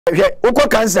Oko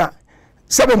cancer.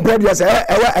 Seven previous.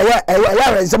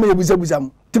 And some of you was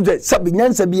to something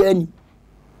answer be any.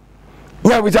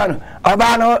 Yeah, we done.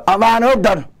 Avano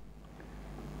done.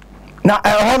 Now,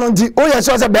 I want to. Oh, yes,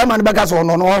 was a bearman back us or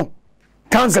no.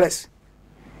 Councillors.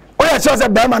 Oh, yes, was a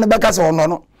bearman back us or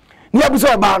no. Near was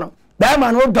a barn.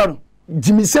 Bearman worked done.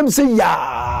 Jimmy Simpson,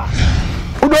 ya.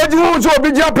 Who do you want to be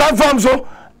your platform? So,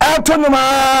 Antonio,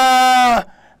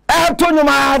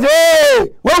 hey,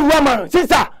 one woman,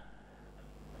 sister.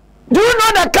 Do you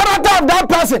know the character of that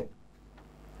person?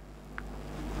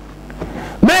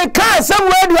 May car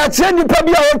somewhere you are training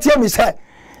probably our team is here.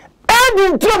 And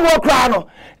in two more crown,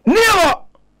 Nero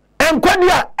and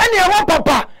Kodia, any of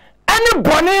papa, any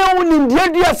bonnet in the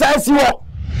idea says you are.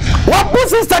 What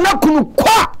sister not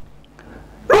kwa?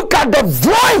 Look at the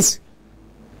voice.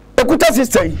 Ekuta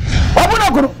sister.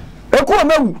 Obuna kunu. Eku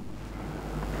mewu.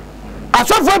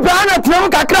 Asofo be ana tiamu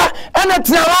kakra, ana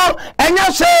tiawo,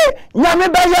 enya she, nyame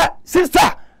beye,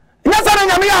 sister. Nya sana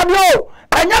nyame ya bio.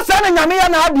 Enya sana nyame ya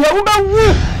na ade wo be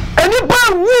wu. Enipa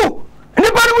wu.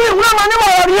 Enipa ni wu na mane wa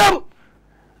wariyam.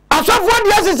 Asofo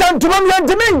de asisa ntuma mi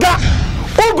ntimi nka.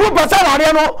 Ogru pasa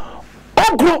wariya no.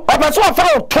 Ogru obaso afa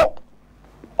oto.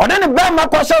 Odene be ma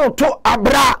kwase oto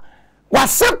abra.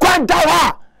 Wase kwanta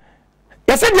ha.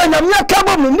 Yese de nyame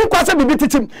akabo mu ni kwase bibi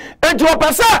titim. Enti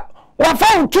opasa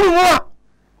wafa uturu mu a.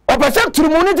 Opasa turu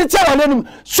mu ni titi awale nim.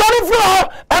 Sorry for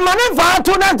amane fa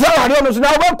to na tell wariya no so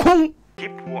na wa kun.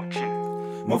 Keep watching.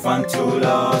 Move on to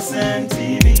Lordson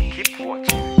TV. Keep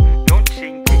watching. Don't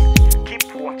change it.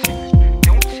 Keep watching.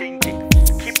 Don't change it.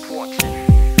 Keep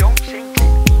watching. Don't change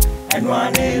it. And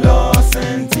one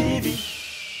Lordson TV.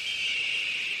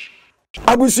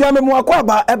 Abusuya me mu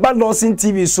akwaba eba Lordson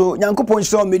TV so Nyankopon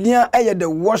show media eye the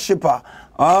worshipper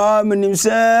menim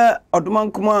se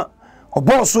odomankoma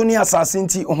oboso ni asase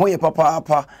nti ohoye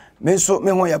papa me so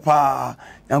me hoye pa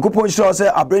Nyankopon show se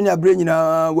abre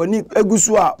nyina wani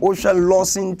egusu a wo hwe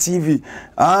Lordson TV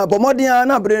bomodin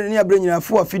na abre nyina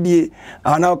fu afidie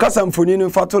na okasa mfoni no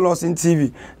fato Lordson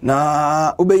TV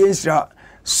na obeye nsira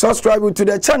subscribe to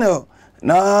the channel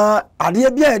na ade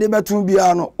bia de betu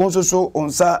bia no onsoso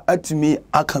onsa atumi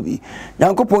akabi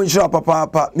Yankopon hira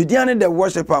papa media ne the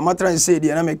worshiper matran say de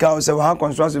na meka o se ha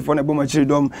construction for na boma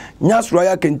chiridom nyasro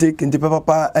ya kente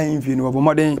papa anfi no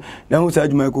bomoden na hu sa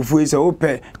adwuma kofu se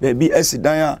ope ba bi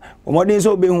asidan a bomoden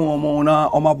so be hu omo na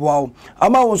omaboa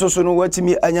ama onsoso no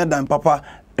watimi anya dan papa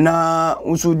na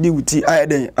unso diuti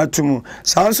ayeden atumu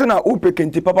sanso na ope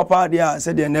kente papa dia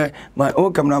se de ne my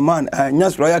own cameraman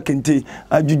nyasro ya kente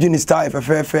ajujini style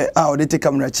fefe a ode te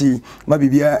camera chi ma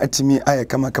bibia atimi aye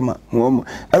kama ho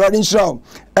Eradin show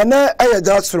ena aye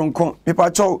ja soronko pepa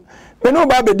chow me no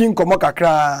ba bedin komo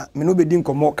kakra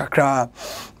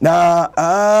na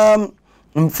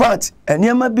in fact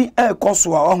eniema bi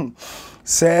ekoso a ho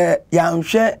se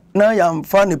yanhwe na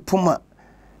yamfa ne puma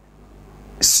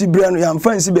Sibra no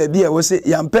yamfa nsi ba bia wo se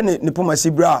yampe ne poma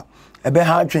sibra ebe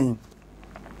ha adwen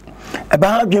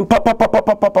papa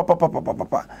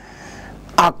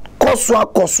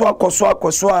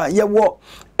akoso a yewo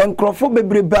enkrofo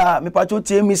bebrebe a mepacho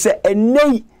tie mi se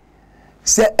enei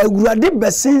se awurade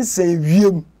besensen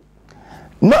wiem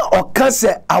na oka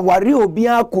se aware obi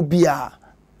akobia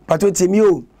pacho tie mi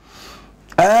o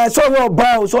so yo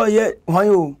ba so ye hwan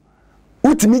yo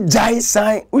utimi jai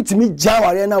san utimi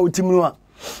jaware na utimi no a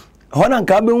hona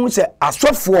nka be hu se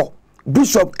asofo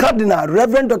bishop cardinal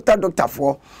reverend doctor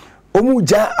for omu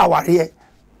ja aware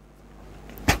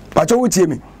pacho wutie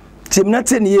mi tim na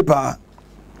te ne pa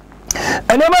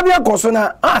enema bia koso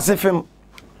na asefem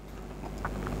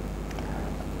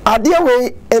ade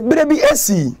we ebre bi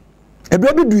esi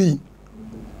ebre bi dui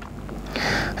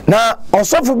na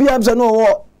osofo bia amse no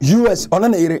wo US ona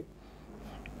na ire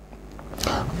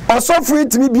osofo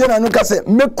itimi bia na no ka se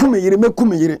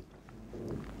mekume yire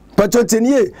pacho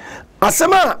tenie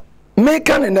asema make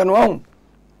an no ho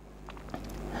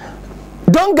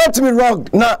don't get me wrong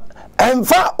na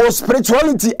emfa o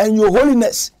spirituality and your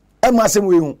holiness emasem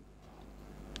we hu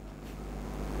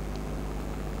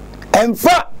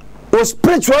emfa o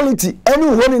spirituality and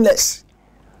your holiness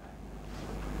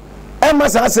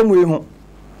emasem we hu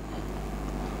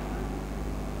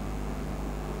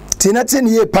tinati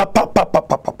ni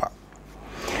papa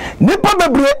nipa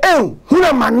bebre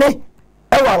huna mane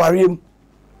ewa wariem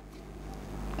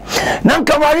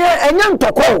nanka ware enya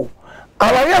ntoko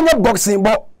aware enya boxing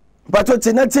bo pato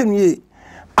tinati ni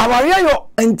aware yo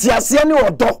entiase ne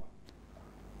odo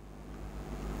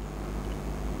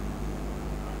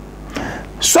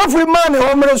sofri man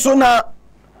homre so na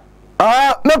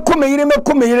mekume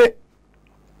yire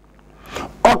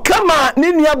okama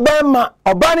ni nua bema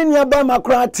oba ni nua bema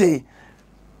krate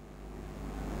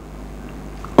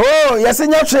oh yes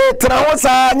nyahwe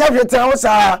trawosa nyahwe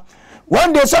trawosa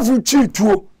one day so fu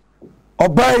chituo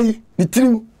obai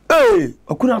bitrim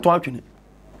okuna to atwene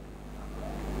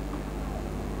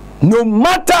no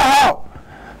matter how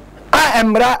I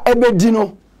emra ebedi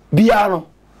no bia no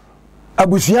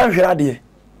abusuan hwerade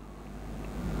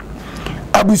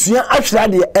abusuan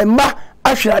ahwerade emma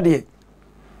ahwerade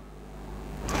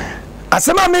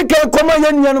asema meke koma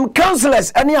yenuanum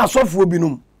counselors ani asofo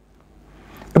binum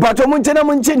epato munchena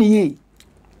muncheni yi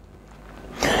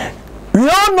we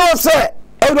all know say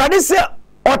everybody say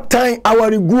otan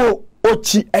awariguo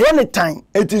ochi eyene time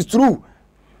it is true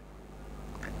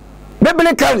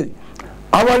biblically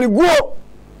awariguo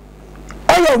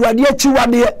aya wade achi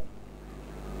wade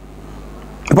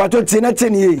epato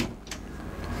tenateni yi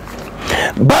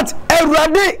but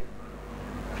everybody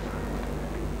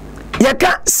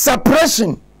yaka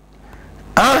suppression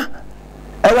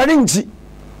everybody nchi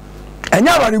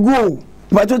enya awariguo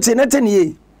epato tenateni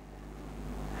yi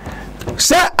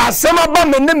se asema ba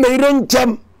me ne meire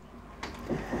nchem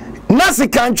nasi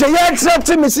kantwe ye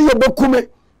trate me si ye bekume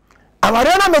aware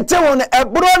na mete won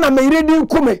ebro na meire di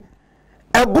kume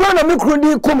ebro na mikru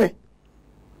di kume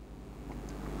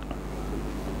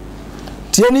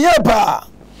tieni ye pa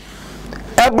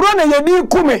ebro na ye di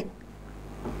kume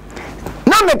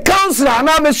na me counselor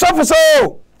na me sofu so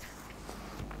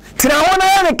tira wona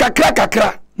ye ne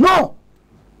kakra no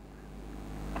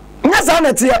nyasa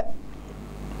na tie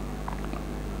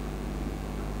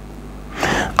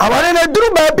aware na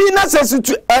duru baabi na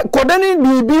sesutu kodani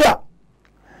bibia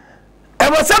e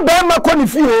wose ba ma koni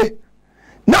fie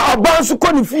na oba nso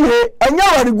koni fie enya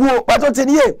wariguo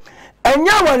patotenie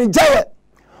enya wari jaye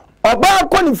oba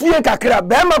koni fie kakra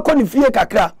ba ma koni fie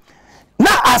kakra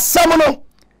na asam no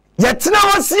yetena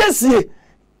wo siesie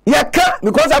yeka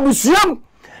because abusuam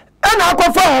na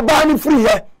akofa oba ni free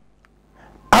he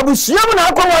abusuam na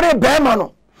akoware ba ma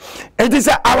no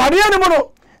etise aware ni mo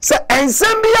no se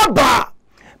ensem bia ba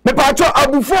me pacho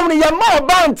abufour ni yema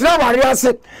oba ntra ware ase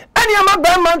ene yema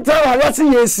ba ma ntra ware ase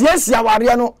yesiesia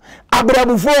ware no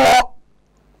abrabufour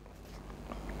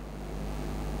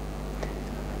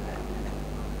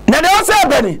na de ose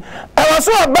abani e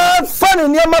waso oba fani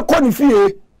ni yema koni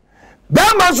fie ba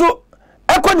ma so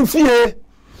ekoni fie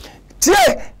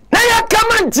tie na ya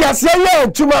kama ntiase ye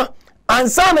atuma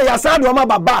ansa na ya sadu ma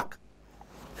back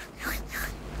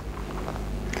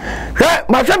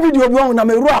ma hwe video bi won na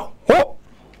me rua ho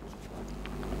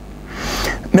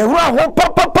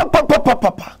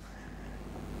papa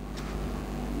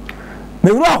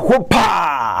me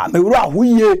rua ho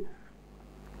ye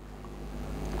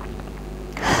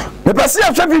me pese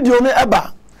ya hwe video ne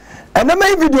eba ena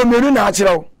me video me na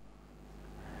akire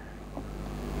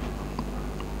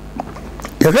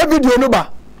ya video no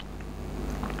ba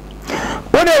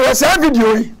wona we sa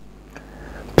video yi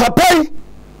papa yi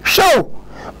show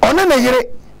ona na yire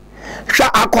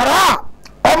hwa akora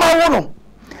oma wono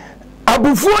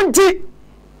abufuo nti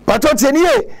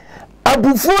patotenie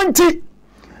abufuo nti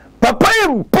papa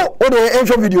yi po o de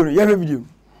enso video no ye video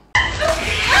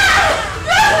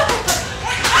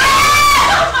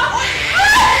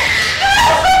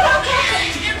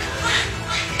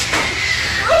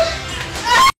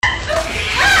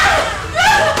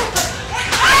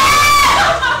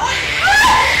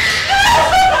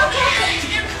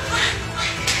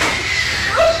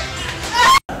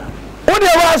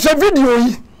a video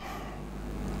yi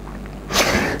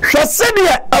hwese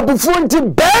de abufuo nti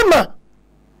bema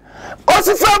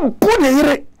osifa bu ne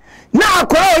yire na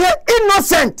akora oye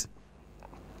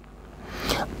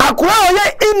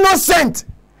innocent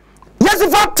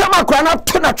yesifa tama akora na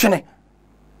to na twene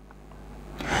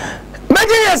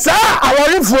meje yesa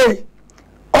awarifuo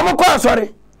omko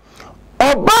asori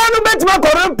oba no betima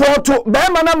ko report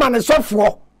bema na mane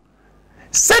sofo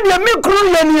se de mikru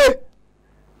yenie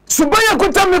subaya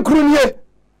kuta mikru nie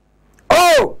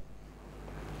oh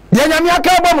ye nyame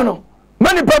aka bom no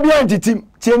mani pa bia ntitim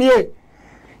tienie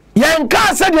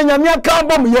yenka se de nyame aka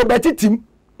bom ye betitim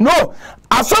no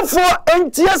asofo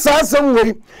entie sasem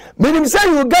wei meaning say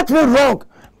you get me wrong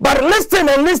but listen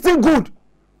and listen good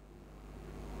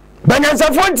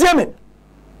banyansa fo ntie me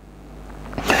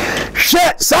she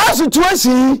sa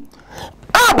situation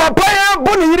a papa ya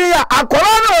boni yire ya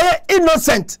akora no ye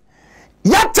innocent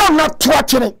yatam na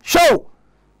toakene show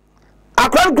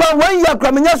akran kran wan ya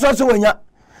kramenya so wanya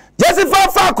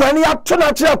jesifa fa akran ya to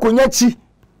na kire akonya chi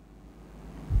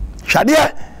hwade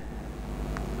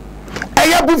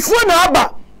eya bufu na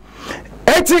aba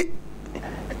eti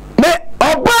me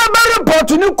oba ba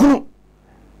report ni kunu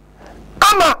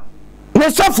ama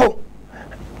ne sofo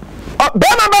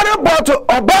bema ba report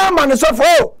oba ama ne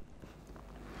sofo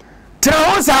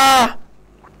trahosa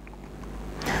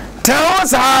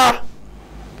sa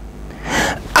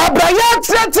abraya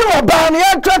treti oba ne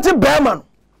ya treti beman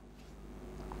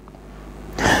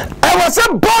I was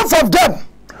a both of them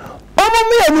omo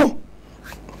mienu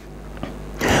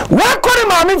wa kori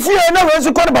maami fie na we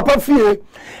su kori papa fie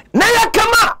na ya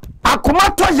kama akoma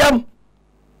to yam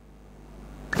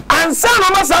ansa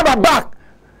no masa ba back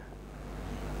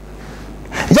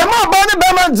yama ba ne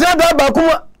be man zeda ba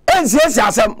kuma ensiesi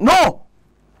asem no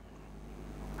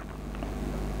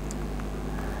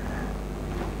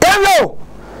hello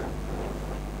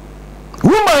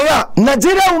woman ya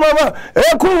Nigerian woman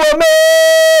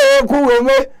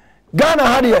ekuwome Ghana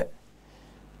hade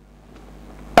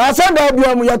asanda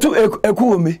biamu yatu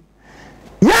ekuwome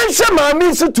yanhwe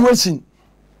maami situation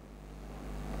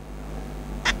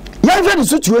yanhwe the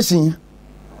situation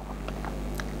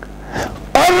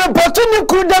opportunity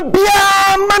kuda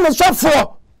bia man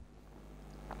sofo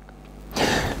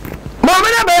maami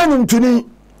na be ntuni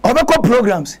obeko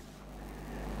programs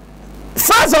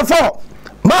first of all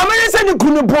maami se ni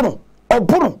kunu bono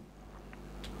obono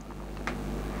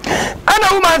ana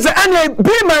woman say ana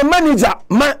be my manager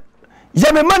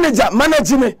ya me manager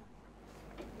manage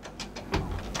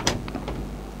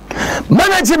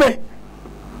me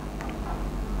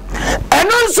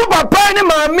eno nso papa ni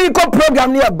maami ko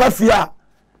program ni abafia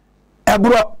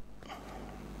ebro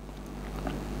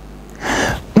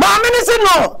maami ni se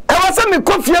no e wase me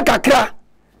Kofi kakra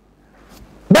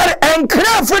but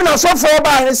enkra firi na so for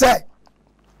ba ni se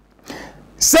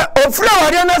ofra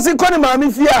wari na se ko ni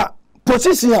maami fia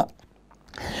position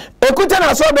ekuta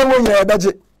na so be wo ye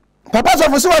beje papa so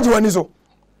fusi waji wani so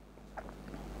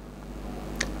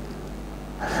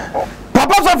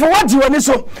papa so for waji wani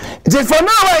so je for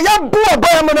now ya bu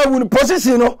oboy mo na wun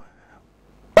position no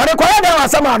ore kwa ya da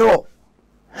asama do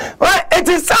it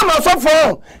is some so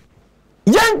for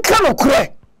yanka no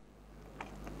kure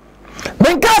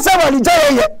menka sa wali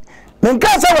jaye menka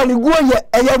sa wali guo ye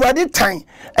eye wadi tan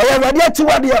eye wadi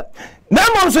atiwade na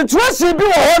mo situation bi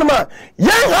wo ho ma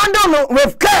yan handle no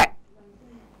with care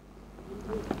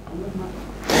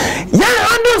yan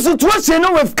handle situation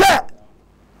no with care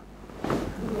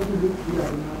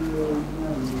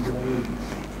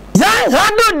yan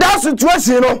handle that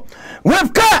situation no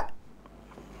with care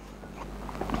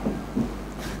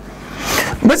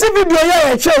bese video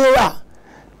ya che ya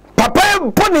papa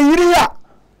bo ne yiri ya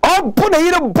o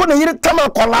bo ne yiri tama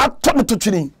kola to ne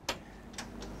tutuni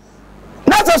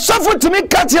that's a suffer to me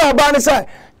cut your bani say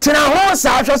tina ho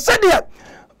sa hwe se de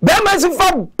be ma si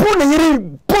fa bo ne yiri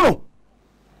bono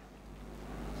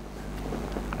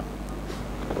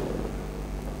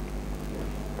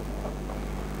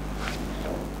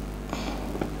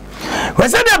we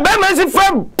se de be ma si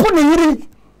fa bo ne yiri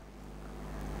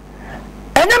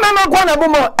enye mama kwa na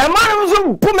bomo e ma no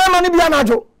so bo mama ni bia na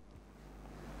jo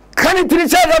kan tiri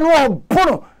che no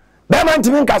bono be ma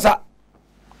ntimi nkasa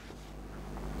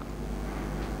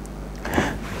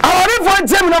awari fo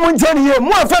ntem na mo ntani ye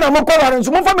mo afa na mo kwara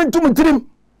nso mo fa mentum tirim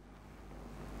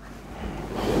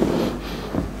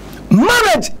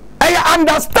marriage ay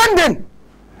understanding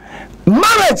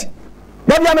marriage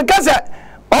da bia me kasa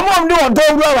omo mde odo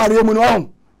uru awari mu no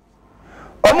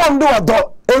omo mde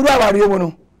odo uru awari mu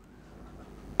no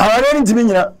awari ntimi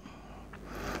nyina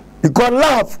because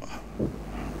love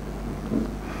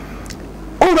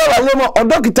uru awari mu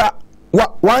odo kita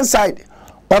one side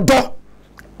odo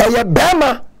eye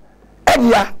bema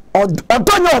edia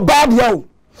odo nya oba dia o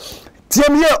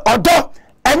tiemie odo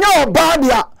enya oba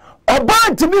dia oba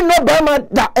ntimi no bema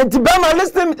da enti bema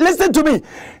listen to me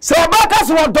so oba ka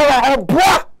so odo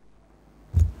oboa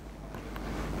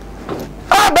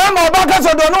bema oba ka so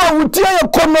do no wutie ye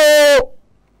kono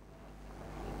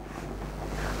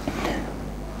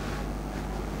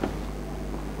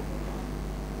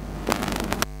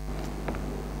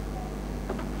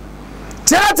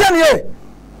tiatan ye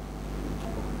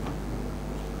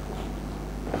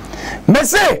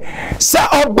mese sa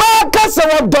oba ka se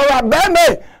wodora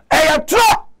beme eyatro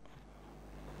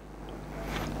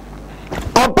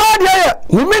oba dia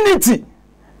humility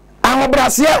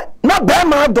ahobrase na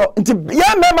bema do nti ye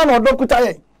mema na odo kuta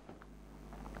ye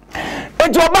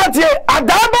enti oba tie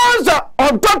adabanza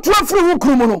odo trofru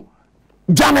hukrumu no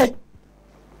jame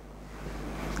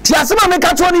ti asema me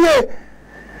ka to ni ye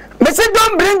me say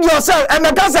don't bring yourself and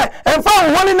me can say and for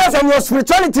holiness and your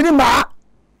spirituality ni ma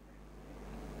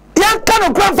yan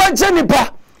kan ko fa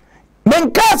jenipa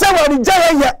men ka say wani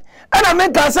jaye ye ana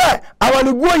men ka say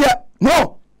awani guo ye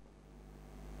no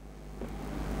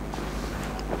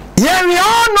yeah we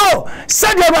all know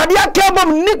said the radia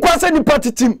kebom ni kwa say ni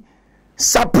patitim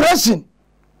suppression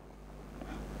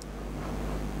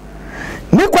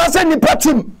ni kwa say ni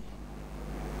patim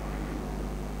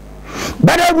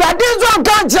but the radizo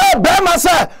can't tell Bema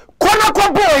say kona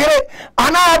kobo here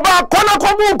and aba kona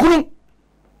kobo kunu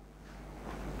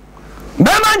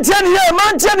Bema man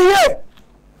here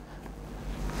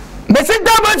me sit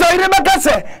down with Oyerepa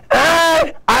say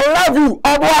I love you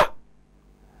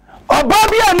oba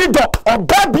bia ni do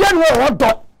oba bia no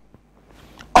odo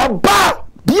oba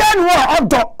bia no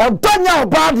odo nya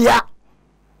oba dia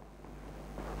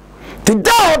ti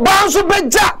da oba nso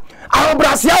beja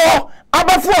awobrasia wo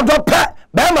abafu odo pe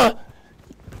bema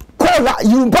kola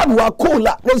yumpa wa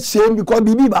kola na shame because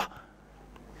bibiba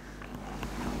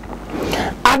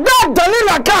ada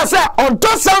dalila ka say odo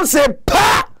samse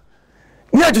pa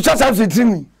ni ajucha samse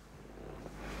trimi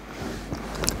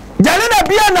Jalina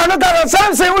bia na no ka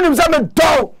samse unim sam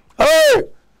do hey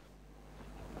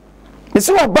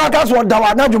isi wo baka so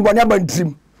dawa na dwumbone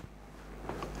abantrim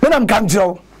when I'm come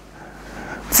to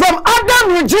from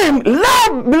Adam regime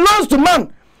love belongs to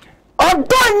man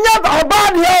odonya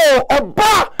obadia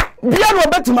oba bia no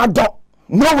betima do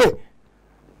no way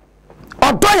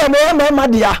odoya me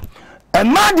madia e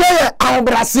madia ye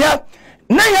awbrasia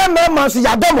na ye me ma so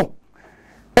yadomo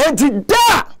enti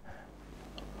da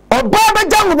oba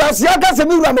beja awbrasia ka se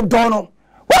mi wura me do no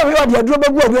wa we odi aduro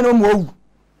bagu awie no mo owu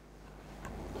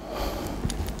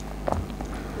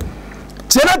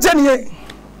Tene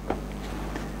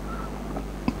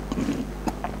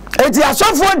eti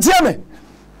asofo ntie me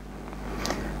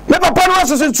papa no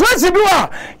so tracy biwa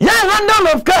ya handle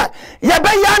of car ya be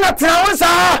ya na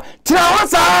trawosa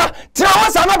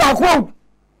na ba ko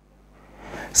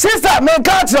sister me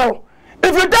catch you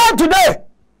if you die today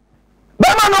be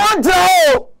man no want to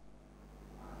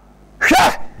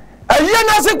hwa aye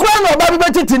na se kwa no ba bi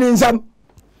betiti ni nsam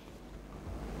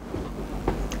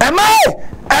am I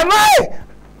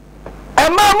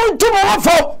muntu mo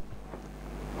wafo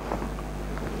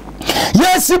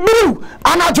yes biru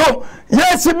anajo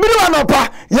yes biru anopa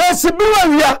yes biru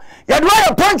awia ya do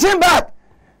your punching bag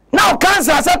now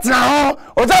cancer set na ho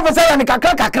o za for say ni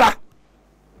kakra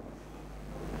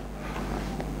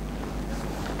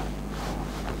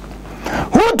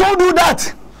who told you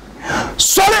that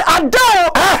sorry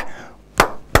adao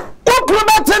o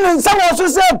promoting in someone so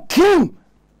say king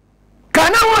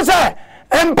kana wo say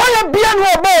empire bia no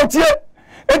about tie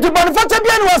etu bonifata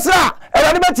bia no wasra e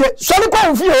wani betie sori kwa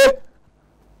ofie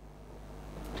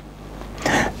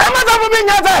amada mo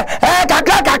binya say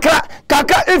kakra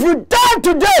if you die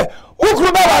today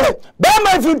ukru be wale bema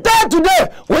if you die today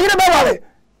oyire be wale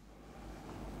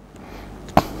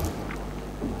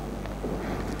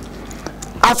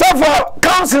aso for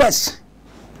counselors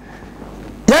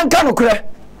yanka no kure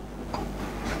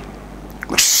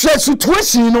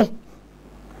situation no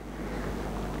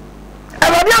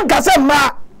Ebadian kase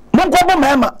ma monkobo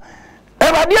mema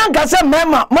Ebadian kase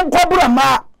mema monkobura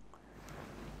ma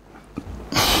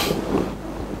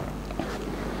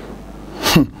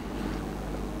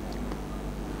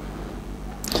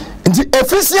In the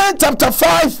Ephesians chapter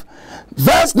 5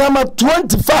 verse number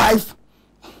 25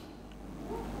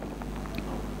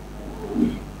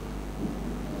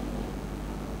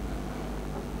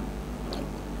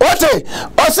 Ote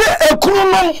ose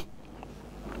ekununom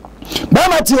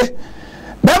Bamatie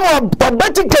Bemo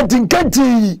babeti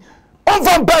kentinkanti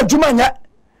onfam pa adwumanya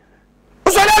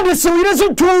usole de siwire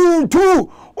so tu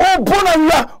o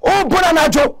bona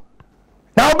najo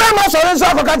na obema sore so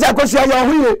akokati akosia ya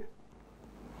ohuye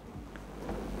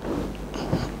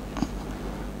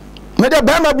mede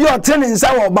bema bi otene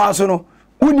nsa wo ba so no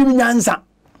unim nyansa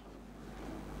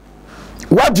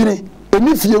wadwene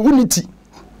enifie unity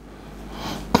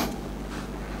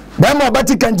bema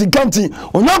babeti kentinkanti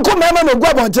onyanko mema no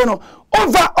gwa bonche no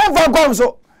over gone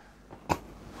so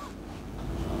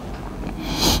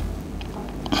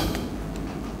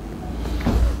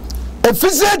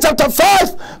Ephesians chapter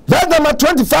 5 verse number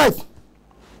 25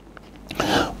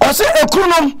 Ose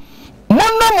ekrunom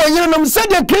monno moyerenom se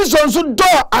de Kristo nso do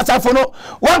asafo no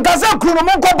wankasa ekrunom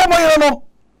monkobo moyerenom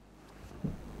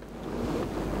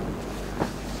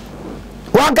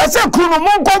wankasa ekrunom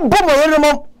monkobo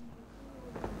moyerenom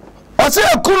Ose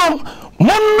ekrunom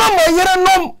monno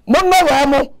moyerenom monno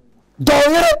wamo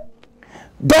doyere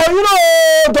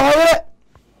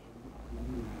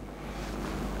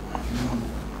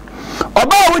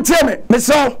Oba wutie me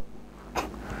so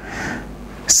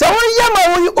so yama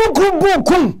wo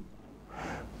ukubukum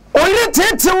oyire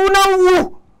tete wu na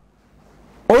wu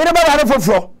oyire ba ware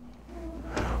foforo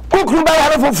ukuru ba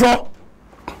ware foforo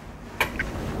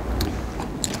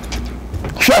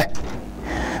hwe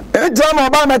e drama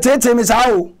ba ma tete me sa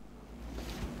o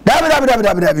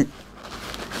dabi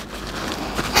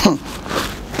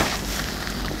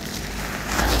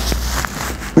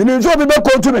we need to be back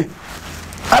to me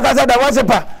aka say da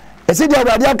worshiper e si di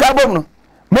awurade aka bom no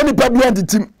me ni pa bia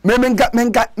ntitim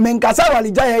menka sa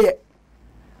walija yeye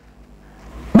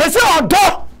me se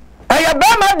odo eye be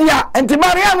ma dia enti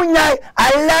maria munyai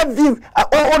I love you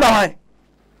o da wan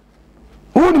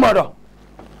who ni modo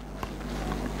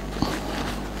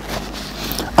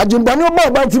ajumbani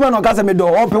obo ba ntima no ka se me do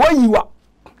o pe wa yiwa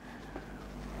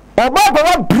obo ba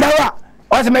wa brawa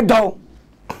o se me do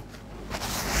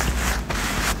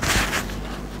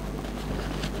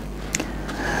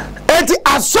eti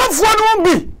asofo no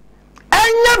bi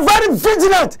enye very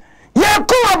vigilant ye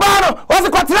ko abaro o se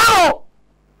kwatra o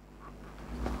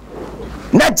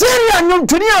Nigerian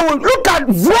nyuntuni look at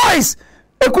voice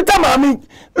ekuta mami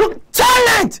look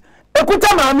talent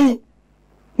ekuta mami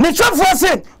ne chofo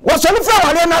se wo so ni fa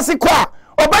wale na se kwa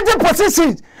obaje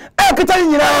position ekuta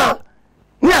nyina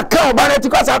ni aka obare ti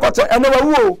kwasa akoto ene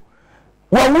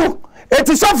wawu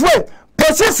eti chofo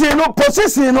position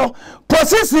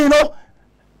no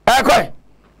ekoi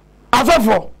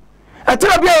asofo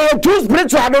etira bia ye too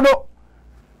spiritual dodo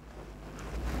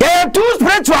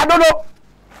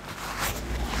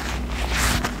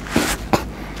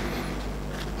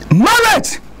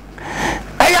marriage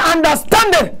I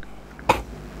understand it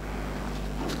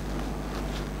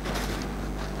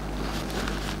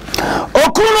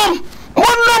okunum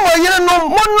monno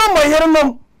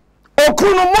moyerenom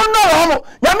okunum monno homo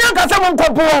nyame akase mo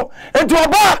nkopo enti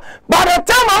oba by the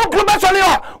time I onklu be sole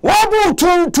ho wo bu tu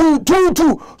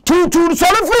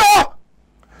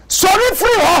sorry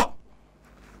free ho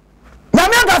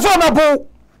nyame akase o na bo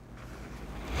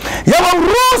your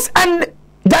rules and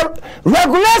the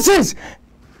regulations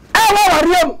ewa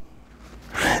wariem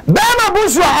bema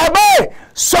busu obey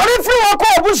sorry free wo ko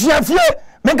obusu afie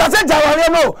me ka se jaware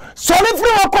no sorry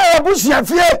free wo ko obusu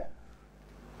afie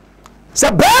se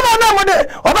bema na mo de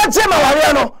oba che ma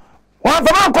ware no wan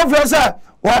fa man Kofi say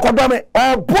wo kodo me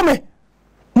obo me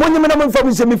monyim na mo fa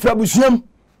bu se me fra busuam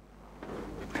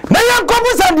na yan ko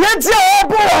bu sa de tie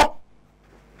obo wo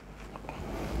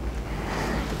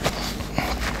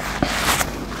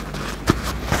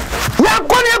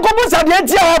yakoni ko bu sa de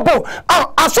tie obo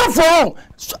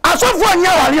asofo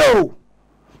nya ware o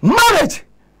marriage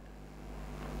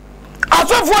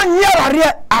asofo nya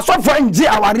ware asofo nji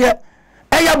aware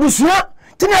eya busua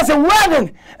tini ase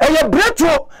wedding eya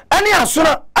bretuo ani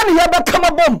asona ani ya be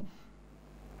kama bom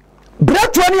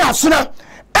bretuo ani asona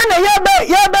ani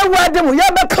ya be wedding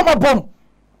ya be kama bom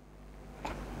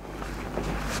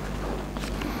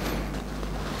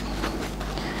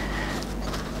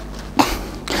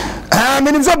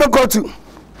minim so be kotu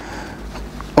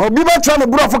obi ba try no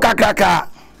brofo kakraka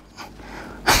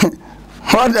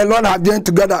what the Lord have joined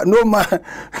together no man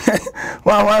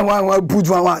one put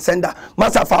one sender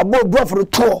master for bo for the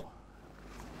tour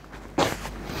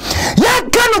ya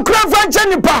kanu kran fanche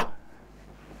nipa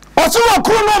oso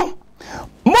wakuno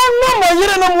monno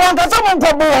moyire no mo anka mo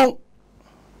nkobo won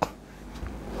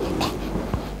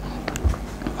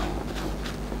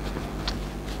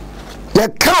ya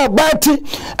ka obati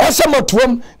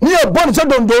esemotuom ni ebon se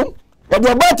dondom but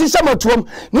your body is some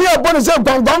ni your body say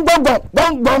gong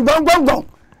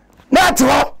that's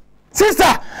all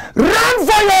sister run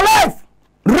for your life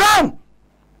run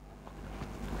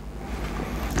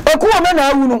ekuo me na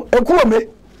awu no ekuo me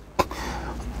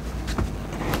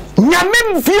nyame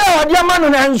mfia odi ama no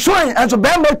na nsoen enso be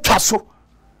ma twaso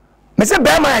me say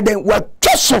be ma den wa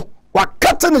twaso wa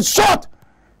cut in short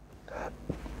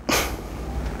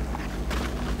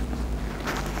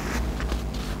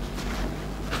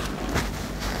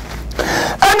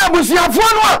ana busiafo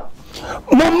no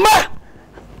mumma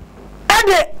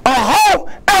ade oho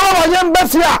ewo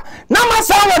yembafia na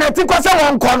masa wona ti kwase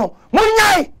won ko no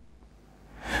munyai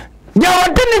de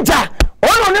odinija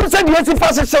ono nim se de esi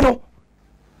fasese no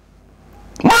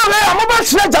ma we amoba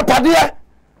hire japade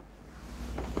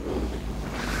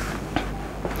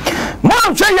ma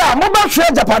hwe ya amoba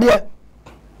hire japade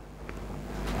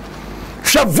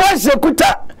hwe voice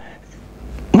kuta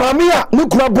mamia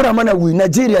nukura bura mana wi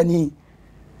Nigeria ni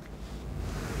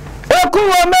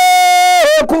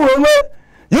Ekuwome,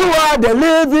 you are the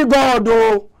living God.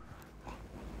 Oh,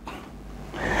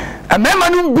 a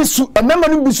memanu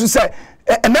bisu say,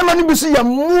 a memanu bisu ya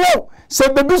muo, say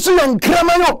bebisu ya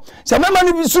nkramayo, say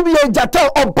memanu bisu ya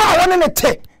jato, oba one ne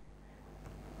te.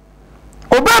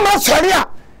 Obama sharia.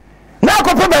 Na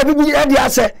ko pe ba bibi e dia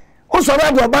say, o so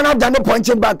ra de oba na dane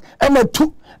punching bag, and a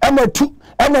two.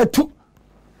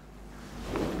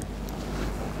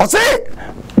 O say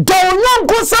don't you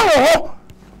go so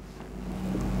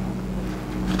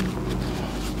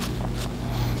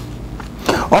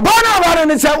Obana ware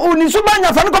ne se oni so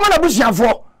banya fa ne koma na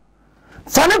busiafo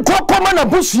fa ne kokoma na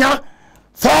busia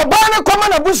for bana koma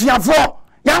na busuafo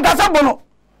yankasa bono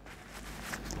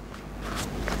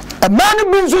a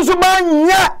man bin susu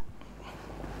banya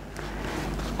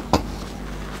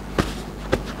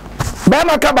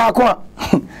bema ka ba ko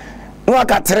wa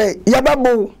ka tre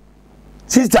yababo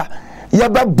sister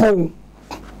yababo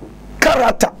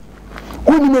karata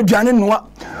uni medwane noa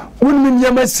uni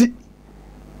nyamasi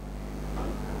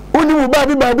uni mu ba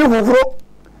bi hofro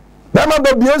bema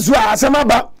ba biesu asema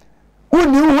ba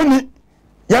uni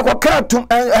yakokatu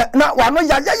na wano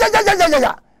ya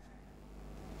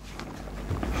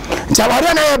jawari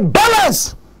na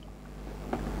balance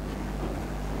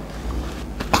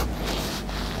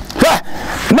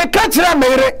me kachira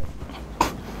mere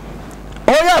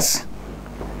oh yes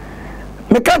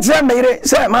me kachira mere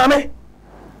say mama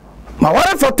ma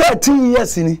wale for 13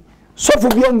 years ni so fu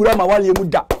bi ngura ma wale mu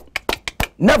da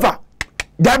never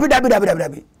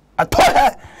dabi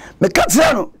atohe me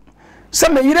kachira no say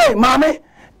me yire mama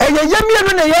eyeyemie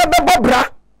no na ye bebobra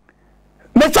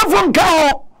me sofo nka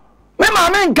ho me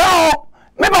mama nka ho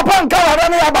me papa nka ho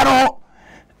na ya ba no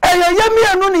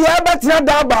eyeyemie no na ye betina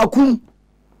da ba kum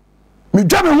me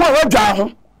dwa me ho a wadwa ho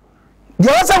ye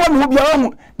wasa wa me ho bia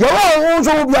ho ye wa ho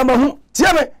so ho bia ma ho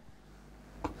tie me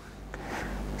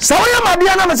sawo ya ma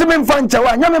bia na me se me mfa nche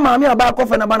wa nya me mama aba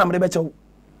Kofi na ba na me be chewo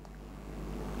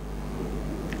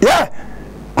yeah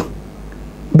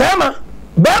bema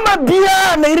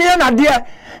bia na ire na de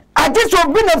ade so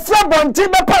bi na fra bonti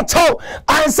be pacho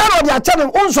ansa no dia chane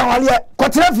unso wale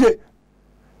kwotira fie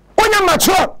onya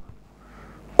mature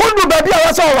odu ba bia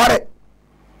wasa ware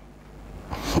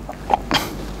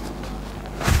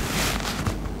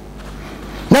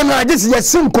nanu agisi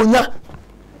yesin konya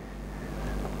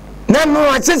nanu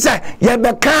achisa ye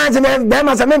be kan je be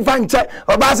ma se me mfa nche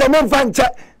oba se me mfa nche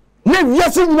ne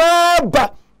yesin nyaba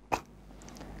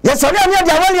yesori ani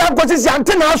dia wale agosisi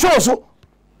ante na so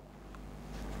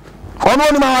ono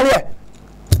ni mawale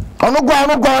ono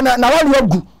gwa na wale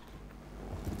agu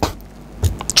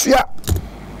tia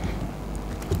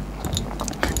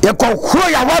ye kokro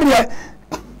ya ware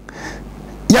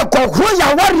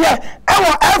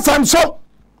ewo FM so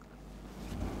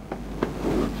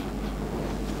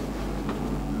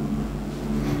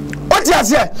otia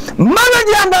se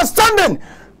manage understanding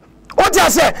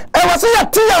otia se ewo se ya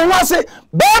tia ho ase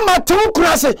be ma tu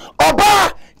kura se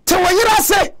oba te wo yira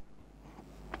se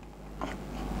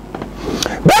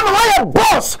bema why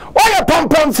boss why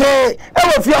pompom fe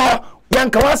ewo fi ho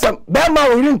yanka wasam bema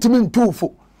wo yirintimi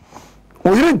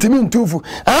ntufu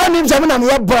ani msa na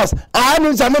me boss ani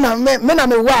msa na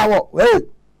me wawo hey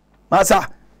masa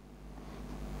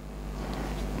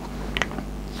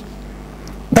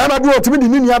bema bi otimi di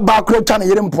ni aba kro twa na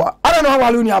yire mpo ara no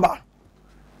wale ni aba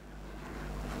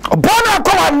bona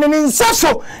ko wa ni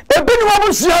nsaso ebi ni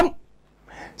wabusiam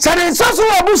sare nsaso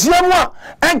wabusiam a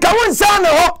enka won sa na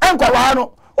ho enko wa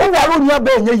no o wale ni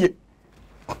aba enyeye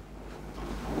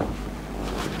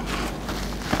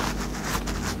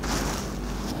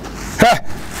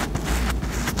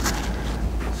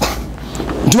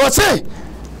Duwase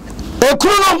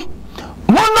ekrunom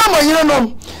monna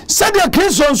mayirenom sede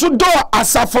Kristo nso do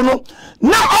asafo no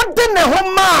na ode ne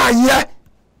ho maaye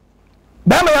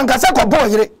ba ma yankasa ko bo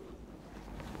yire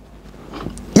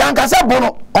yankasa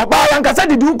bono oba yankasa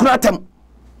didi ukura tem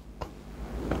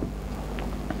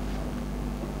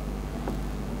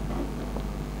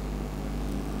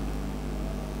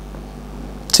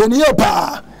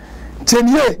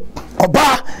teniye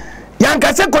oba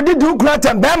yankasa ko didi ukura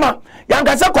tem ba ma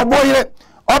yankasa ko boyire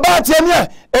oba tiemie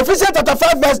Ephesians chapter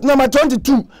 5 verse number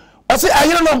 22 ose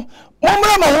ayirenom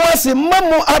momra ma ho ase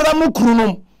mamu aramu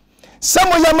krunom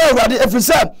samo yama awade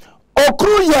efisa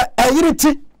okru ye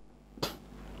ayiriti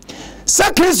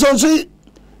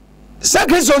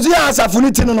sakrisonzi ya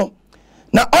asafuniti no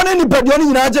na one ni pedi oni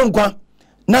nyina aje nkwa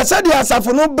na sadi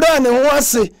asafunu bra ne ho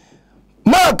ase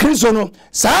ma kristo no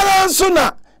sara nso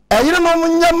na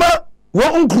ayirenom nyama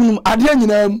wo nkrum ade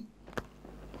nyina mu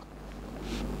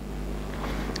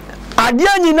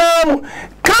adia nyina mu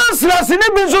counselors ni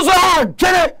bi nso so ha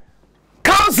twere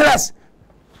counselors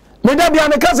me da bia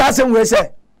me kasa asem we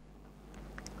se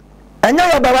enya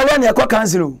ya babale na ekọ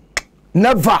counsel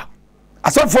never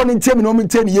asofo ni ntemi no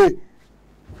ntemi ye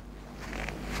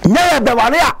nya ya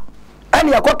babale a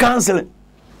ene ekọ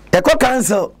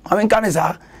counsel amen kan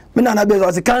sa me na be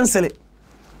so counsel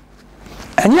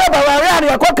enya babale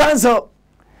na ekọ counsel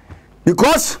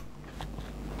because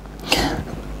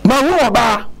ma hu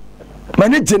oba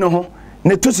mani gye no ho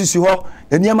ne to sisi ho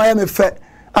eniema ya me fe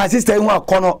a sister hu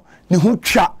akono ne hu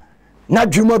twa na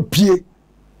dwuma bie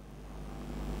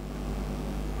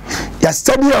ya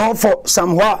study ho for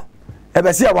somewhere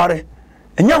ebesi aware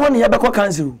enya ho ne ye bekọ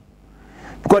cancel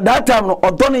because that time no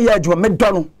odon ye adwuma me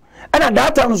dono and at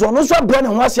that time so no so bra ne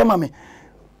ho asem ma me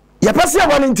ye pese ya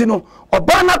wale ntino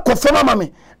oba na kofo ma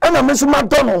me and me so ma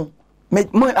dono me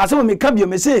asem me ka bi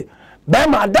me say ba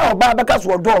ma da oba beka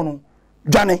so dono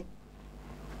dwane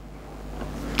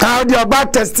how the oba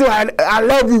test I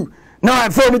love you now I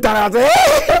phone it and I say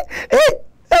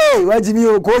hey what Jimmy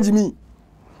o ko Jimmy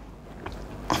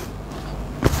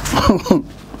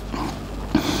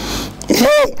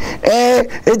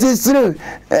it is true.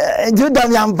 You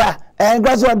don't yampa and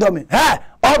grass what dummy. Ha!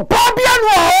 Or Papian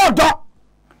or dog.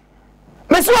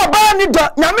 Miss Obani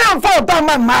dog, Yaman for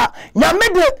Dama,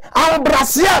 Yamid, our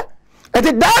Brasia. At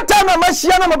that time, a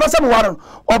Messiana of some water,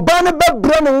 or Barnabas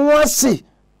Brown was see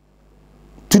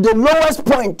to the lowest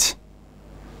point.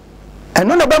 And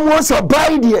none of them was a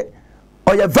bride yet.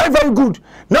 Or you're very, very good.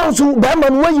 Now, so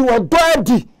Bamman, when you are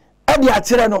dirty, at the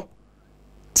Atirano,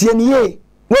 TNA.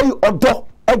 Where you odo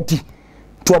edi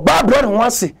to oba bro ne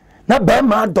wase na be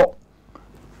ma do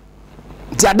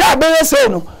ti ada be say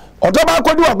no odo ba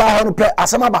kodi oba ho no pre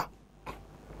asema ba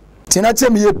ti na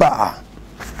temi ye pa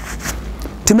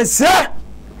ti me se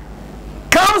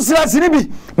counselors ni bi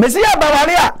me se ya ba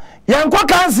wale a ye nko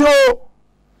counsel o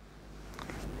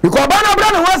because oba na bro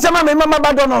ne wase ma me mama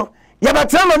ba do no ye ba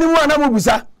tell no ni mu ana mu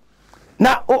busa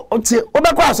na o ti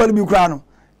obekọ asori bi kura no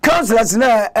counselors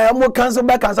na mo counsel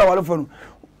ba counsel wale fo no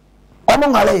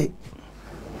Among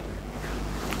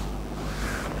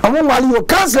your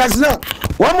counselors now,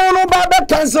 one more no bad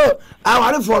cancel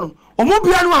our phone. Or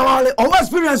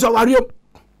experience of our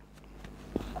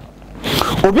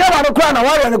Obia the crown, a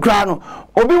warrior the crown,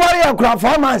 Obi warrior crown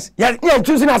for months, yet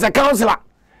choosing as a counselor.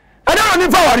 I don't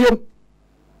need for you.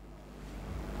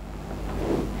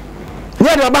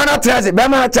 Near the banner Tracy,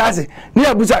 Bama Tracy,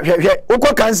 near Busa,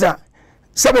 Oko cancer,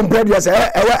 7 bread years,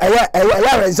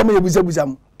 and some of the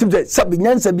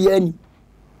Sabinansa be any.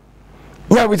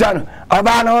 Yeah, we done.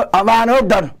 Avano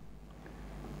done.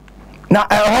 Now,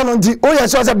 I want to oh,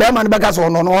 yes, a bear man backers or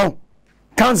no.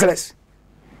 Counselors.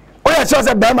 Oh, yes,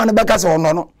 a bear man backers or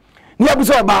no. Near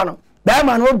Busabano. Bear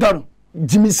man will done.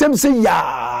 Jimmy Simpson,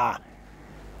 ya.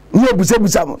 Near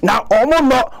Busabusam. Now, almost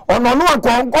no, or no one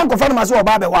can confirm myself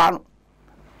about the one.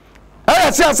 I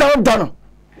say, I'm done.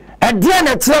 And then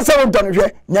a treasure done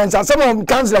here. Yansa, some of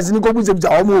councillors in the Kofi of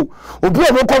Omo, Obu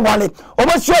Moko Wale,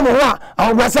 almost show me one.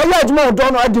 I was a large more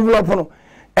done or develop.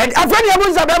 And I find you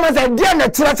was a damage and then a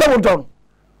treasure done.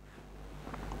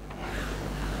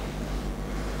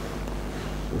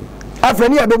 After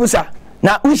near Bebusa,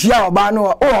 now Ushia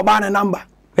Bano or Bana number.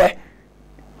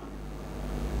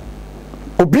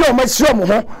 Obi almost show me.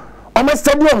 Almost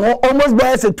almost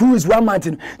bears a 2 is 1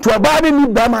 mountain to a baby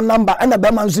need Bama number and a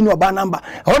Bama Zino Ban number.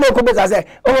 Hono Cobes, I say,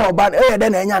 oh, but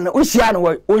then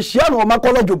Oceano, Oceano,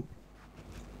 Macologum.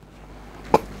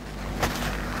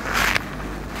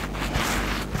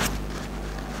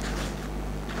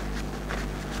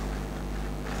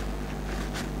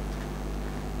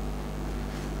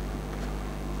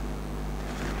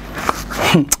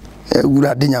 Good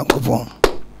idea, Kofi.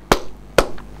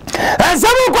 And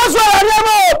some of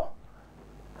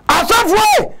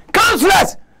Asafwe,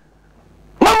 counselors,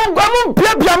 Mamma,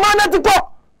 Pia Mana to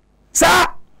talk, sir.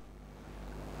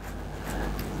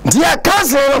 Dear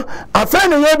counsel, a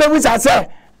friend of your which I say,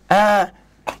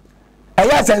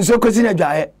 yes, and so cousin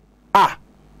Jay. I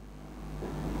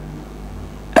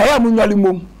am in your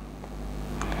room.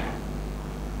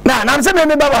 Now, I'm saying,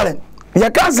 maybe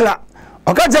your counselor,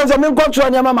 or can't tell me,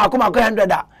 control your mamma, come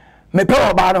 100. Me pay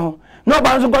about no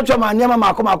bands of control my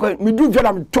mamma, come me do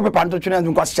them to a panto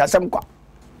and cost some.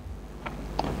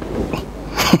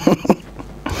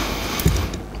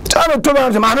 Tell me 2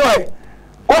 months, Manuel.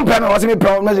 One penny was me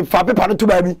problem for people to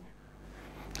baby.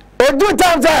 A 2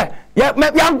 times there,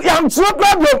 young so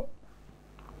problem.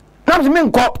 Not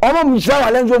me call almost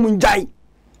Michelle Lenzo Munjai.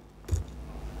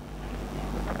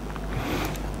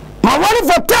 My wife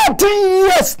for 13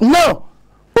 years, no.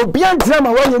 Obian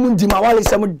drama while you mundi my wali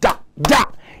some da.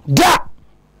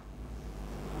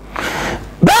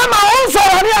 Bama also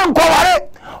and Koware,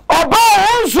 Oba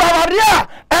also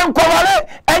and Koware,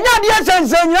 and Yadia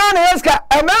Senseska,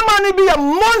 and Mamma be a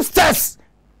monsters.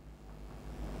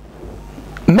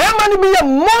 Mamma be a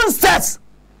monsters.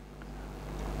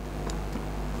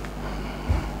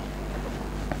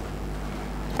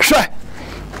 Sure.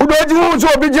 Udo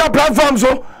you be your platform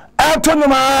so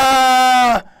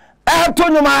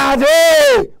Autonomous,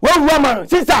 hey, one woman,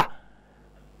 sister.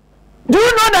 Do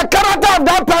you know the character of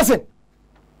that person?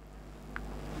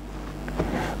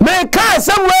 May car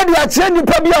somewhere they are changing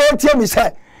probably our team is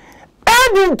here.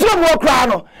 And in 2 more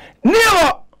crown,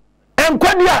 Nero and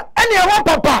Quadia, any other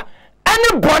papa,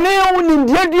 any bonnet in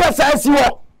the idea says you.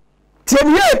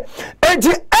 Tienye, and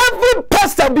every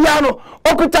pastor biano,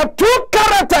 okuta 2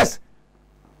 characters.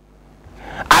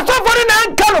 I thought for the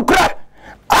 9 kind of crap.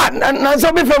 Ah,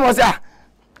 so be famous. I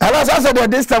was also there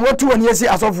this time. What 2 and yes,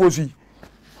 I saw for you.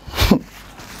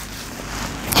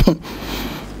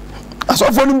 I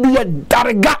saw for him be a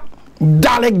dalega.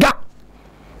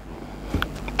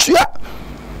 Chia.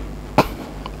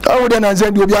 I would then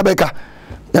say, you'll be a baker.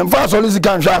 And fast all is a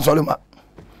can share Solomon.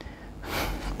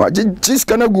 What did this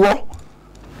kind of go?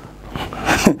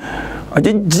 I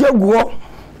did go.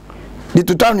 The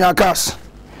to town your cars.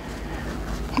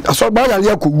 I saw by a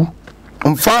yaku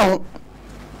and found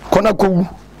Konaku.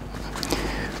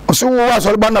 So was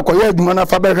all Bana Koyed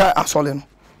Manafabera Asolin.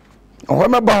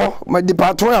 When my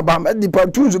departure about my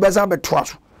departure to Bazam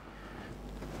Trust.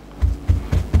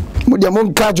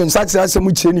 Modiamon Cajun such as a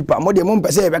Muchinipa, Modiamon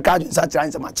Pese, a Cajun such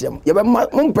as a Machim. You have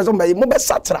one person by Mobile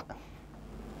Satra.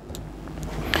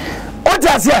 What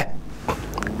does ye?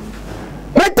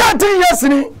 My 30 years in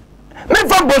me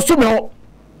from Bosumo.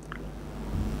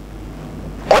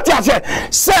 What does ye?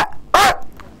 Sir,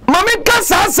 Mammy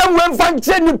Cassa, someone from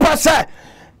Jenny Passa.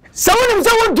 Someone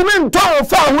to me in town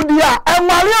for Woodia and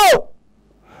Mario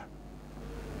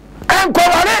and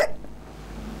Corane.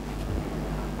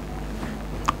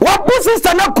 What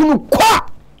sister na kunu kwa?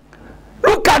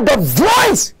 Look at the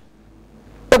voice.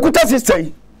 Ekuta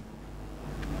sister.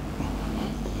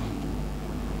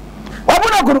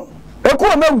 Wabuna kunu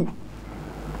ekuwa mewu.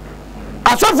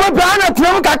 Asofo bia na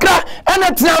tiamu kakra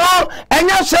ena tiawo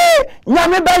enya se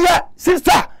nyame beye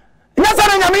sister. Nya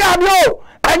sana nyame ya bio.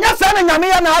 Enya sana nyame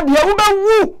ya na bio wo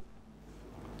bewu.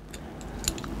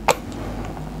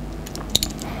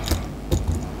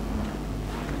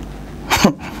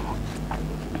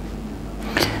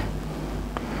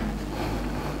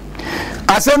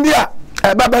 Asembia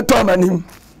eba beto manim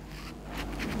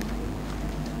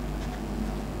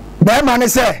be mane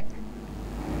se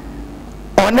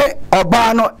one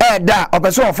oba no eda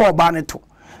opeso ofo oba ne to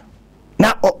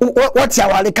na what ya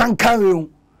wale kankan we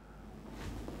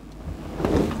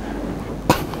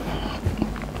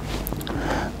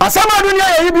asama dunia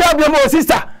ya yibi abia mo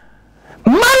sister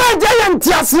mala je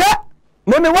ntiase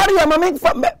me wari ya mama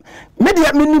me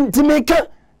dia minim timeka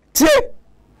tie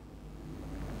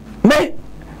me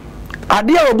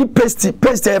adia obi paste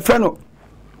e freno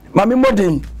mami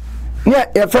modern ne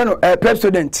e freno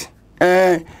president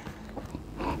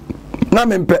na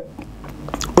mempe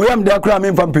oyam de akra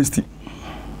me fam paste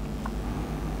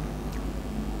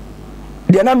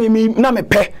dia na me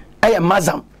pe eye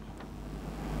mazam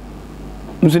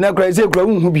mzuna akra ze akra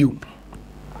hu biu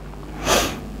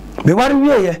me wari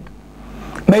wie ye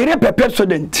me ire pe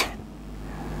president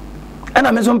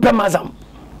ana me so pe mazam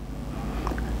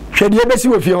hwede ye besi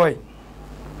wo fie hoy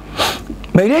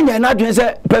me ire nya na dwen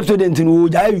se president no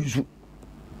ja yusu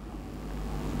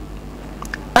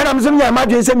ana me so nya ma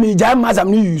dwen se me ja mazam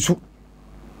ni yusu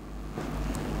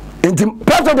enti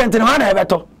president no na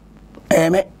ebeto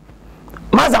me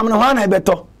mazam no na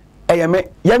ebeto me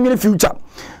ya nwere future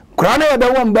kura na ye be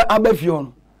wo mba abafie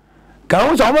no ka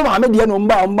wo so mo ma me de no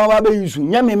mba wa be yusu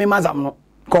nya me mazam no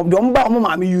ko do mba mo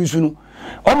ma me yusu no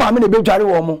o ma me na be tware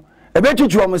wo mo ebe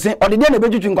tutu o mo se o de na be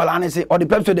tutu nkola ne se o de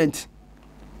president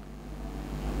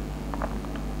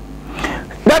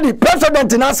daddy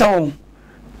president na sa won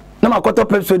na makoto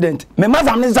president me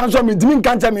mazam ne san so me dimi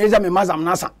kanta me eza me mazam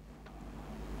na sa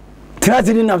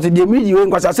trazidi na de midi we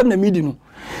nkwasa sem na midi no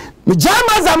me ja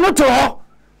mazam no to ho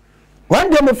one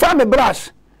day me fa me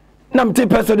brush na me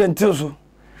president so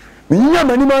me nya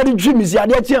mani ma de twi me si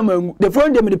ade tia ma the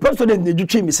phone day me the president ne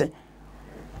twi me se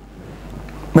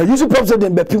my use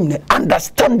president be pim ne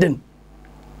understanding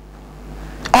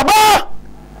aba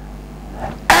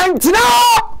and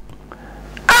now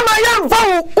ama yam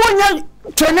fa wonya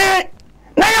twene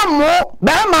na yam mo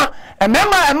ba ma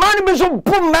emema emani bi so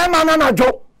pum mema na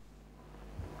najo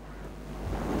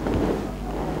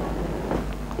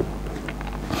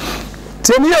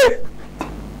temiye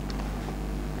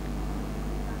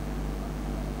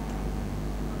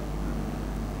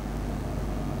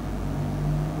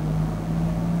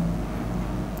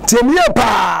temiye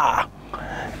pa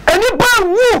enipa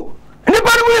wu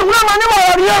enipa ni wu na ma ni wa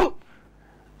wariyam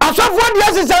asofo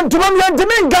dia sisa ntuma mi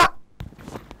antiminga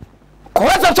ko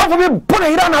esa sofo bi pona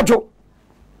ira najo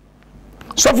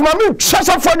sofo ma mi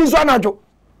sofo ni so najo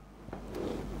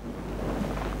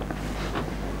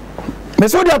me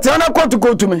so dia tana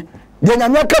kotu me dia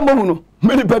nyamia ka bomu no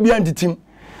me ni pa bi antitim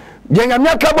dia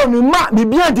nyamia ka bomu ma bi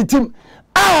bi antitim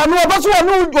a ono obaso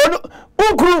ono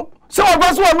ukru so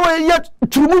obaso ono ye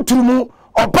turumu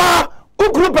oba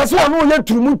ukru pese ono ye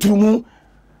turumu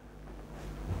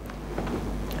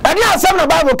ani asem na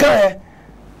bible kan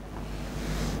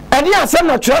ade asem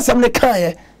na twerɛsɛm ne kan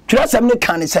ye twerɛsɛm ne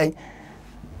kan ne sɛn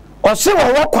ɔse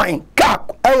wɔ kwan ka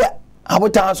ɛyɛ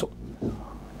abotan so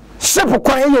sip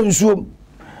kwan ɛyɛ nsuom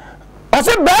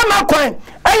ɔse bɛɛma kwan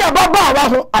ɛyɛ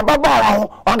ababaawa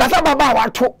ho ɔnkasa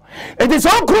ababaawa to enti sɛ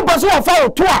ɔkuru pɛ so wɔfa wo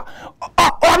to a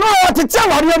ɔno ɔtete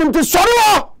awareɛ no nti sɔre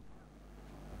wɔ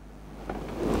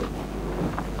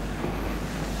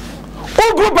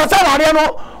ɔkuru pɛ sɛ awareɛ no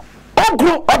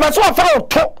ɔkuru ɔpɛ so wɔfa wo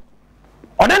to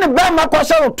ɔne ne bɛɛma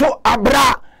kɔhyɛ wo to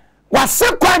abra wase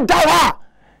kwan da hɔ a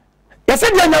yɛsɛ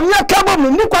deɛ nyamea ka bɔ mu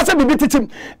ni kwa sɛ bibi titim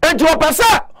enti ɔpɛ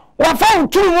sɛ wɔfa wo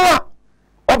turu mu a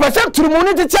ɔpɛ sɛ turu mu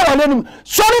ne tete awareɛ no mu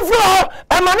sɔre firi hɔ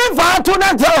ɛma ne mfa to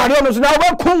na nte awareɛ no so na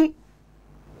wɔbɛkum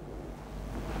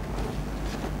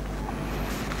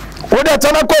wode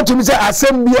tana kɔtum sɛ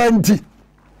asɛm bia nti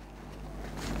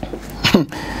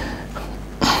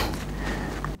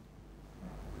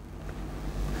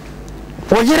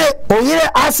oyere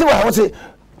ase wɔ hɔ se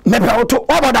mepɛ wo to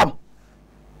ɔbɔdam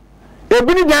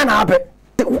ebi ni dan na apɛ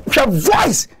hwɛ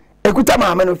voice ekuta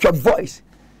maame no hwɛ voice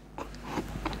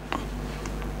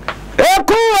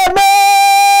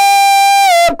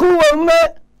ekuwome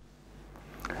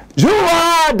you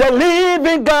are the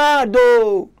living God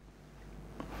oh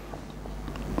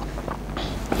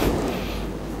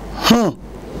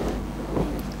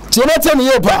tienete ni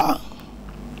yepa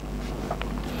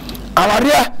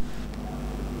awaria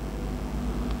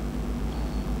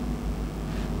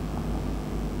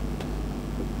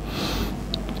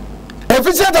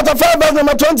Ephesians chapter 5 verse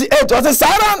number 28 ɔsɛ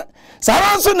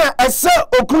Saran so na ɛsɛ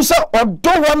okuru sɛ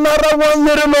ɔdɔ wɔn ara wɔn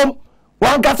yerenom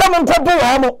wankasa mo nkɔbo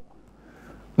wɔn mo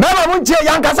mɛma mo ntie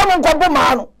yankasa mo nkɔbo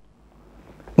maa no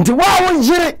nti wo a wo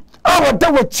yere a wɔda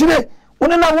wɔ kyire wo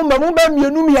ne na wo ma mo ba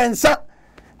mienu miɛnsa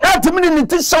na timi ne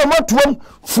ti hyɛ ɔmo toam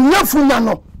funyafunya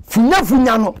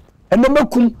no ɛno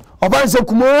makum ɔban sɛ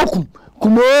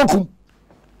kumokum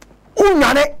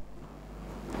unyane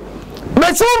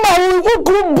mɛsɛ ma wo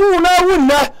kuru bu na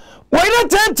wunna wo ina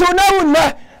tete na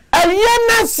wunna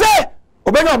ayena sɛ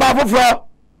obenya ba foforo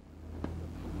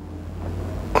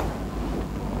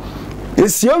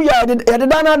esio ya de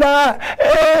dana da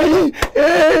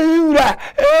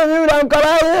ura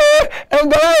nkara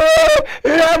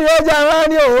ura de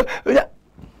jamani o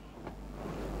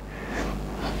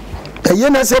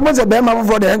ayena sɛ mo sɛ be ma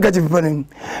foforo de hanka ti fipane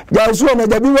ja so na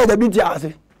jabi wa jabi ti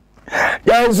ase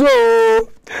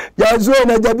ja so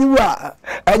na jabi wa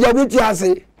ajabi ti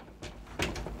ase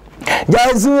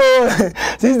Jazu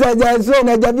sister Jazu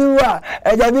na jabiwa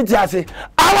ejabi ti ase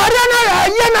awari na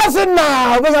ye na se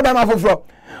na obenya ba mafoforo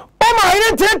o ma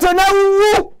ire tete na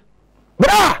wu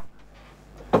bra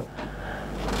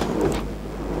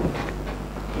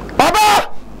baba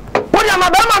wona ma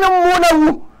ba ma no mu na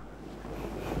wu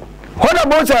hoda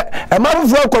bo se e ma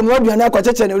foforo ko no aduane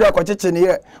akwacheche ne uri akwacheche ne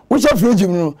ye wo hye fridge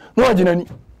mu no oginani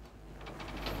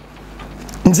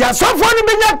nti asofo ni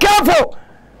benya careful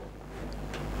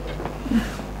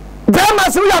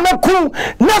Bema se ya meku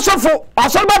na sofo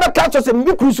asolba be ka so se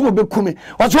mbi krusu wo bekumi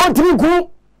o so ntiri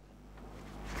ku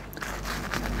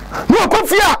no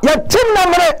Kofi a ya tim na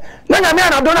mere na nyame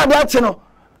na do na de ache no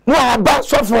no aba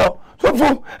sofo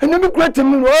enu mi kreti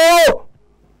mu o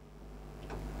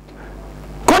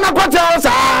kona kwata o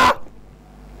sa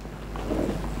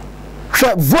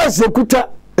hwe voice ekuta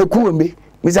ekuwembe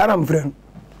mizara mfrenu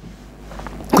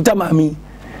kuta mami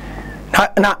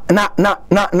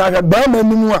na ba ma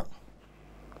nimu a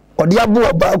odi abo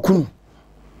ba kunu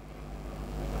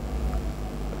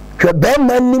hwe ba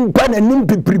ma nim pa na nim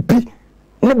pipripi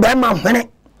ne ba ma hwene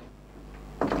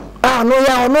no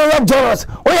ya jealous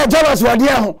o ya jealous wadi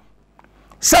aho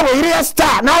se wo yire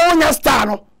star na wo nya star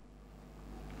no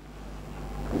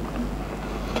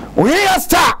o yire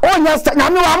star o nya star na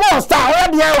me wa mo star o ya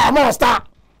de wa mo star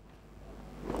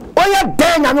o ya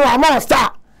de na me wa mo star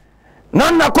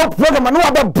na ko program no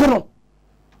wa ba buno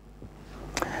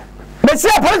be se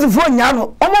police fo nya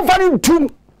no o mo fa ni ntum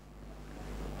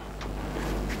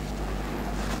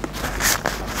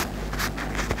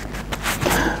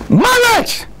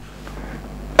marriage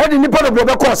edi ni polo be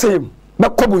ko sem be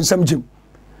ko bu nsam jim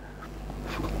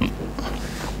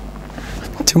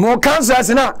timo cancer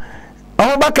sina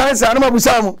o ba cancer na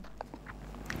mabusa mu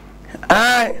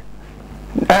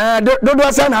do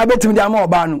asa na abetim dia ma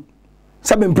oba no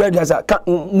sabe mpredja sa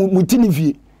mutini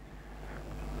vie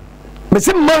me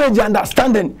se marriage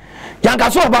understanding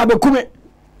yanka so oba be kume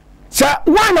sa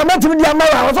one na metim dia ma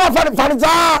wa so fa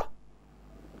za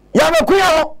ya be kuya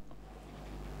ho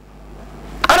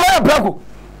ana ya brako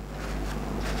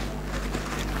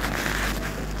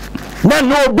na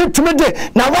no bitimi de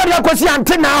na wari akosi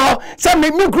antena ho se me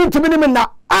group timi ni na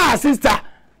sister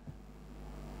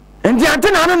ndi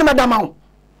antena no ne medama ho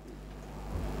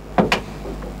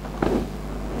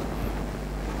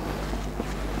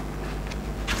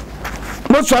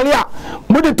mo sori a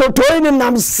mo de totoi ni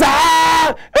nam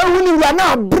saa ehu ni wura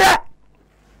na abre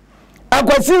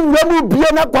akwasi wuram bie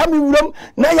na kwami wuram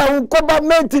na ya nkoba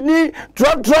mate ni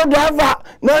truck driver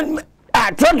na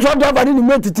truck driver ni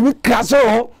mate timi kraso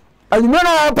ho anyume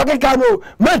na pakeka no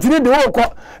mate ni de wo ko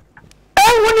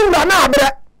ehu ni wura na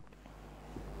abre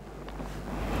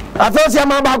afesi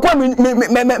ama ba kwa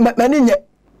me ninye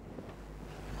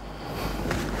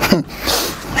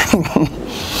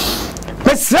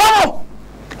mesao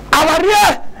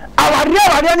awaria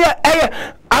ni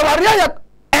awaria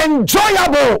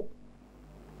enjoyable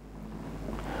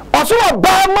also ba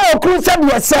ma okru said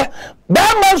yese ba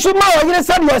ma nso ma oyire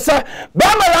said yese ba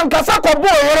ma yankasa ko bo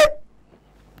oyire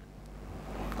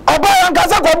oba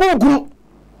yankasa ko bo okru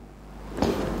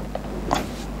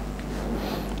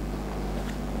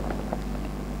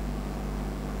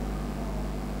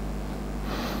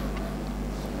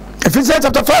Ephesians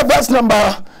chapter 5 verse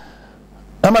number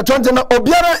 20 na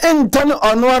obiara enten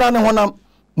onwara ne honam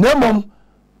na mom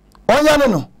onya ne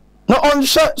no na onhwe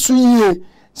so yie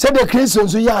se de Kristo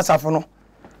so yie asafo no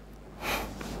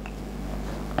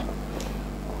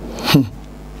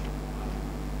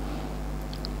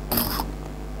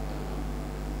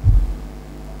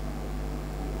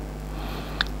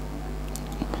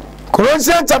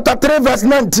Colossians chapter 3 verse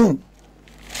 19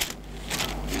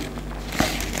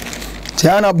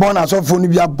 Tiana bon asofo ni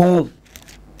bia bon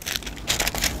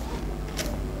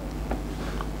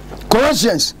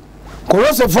Colossians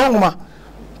fongma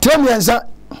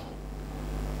temiensa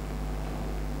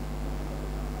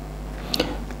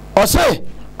ose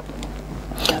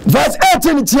verse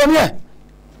 18 tiemie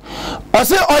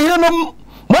ose oyire no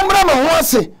mombra ma ho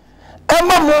ase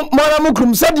emma mona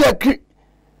mukrum sade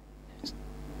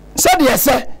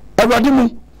se awade mu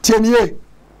tiemie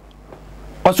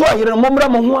ose oyire no mombra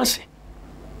ma ho ase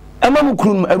emma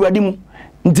mukrum awade mu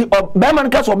nti be man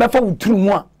ka so be fa wuturu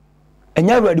mu a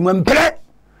enya awade mu mpre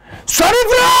sorry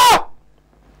bro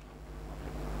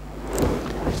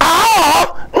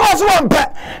no so one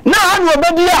pet na anu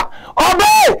obedia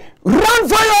obey run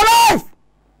for your life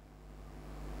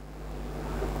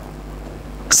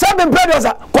seven brothers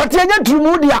kotienya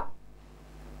trumudia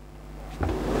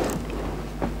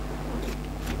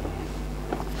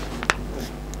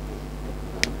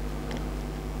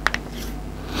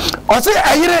ose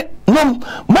ayire nom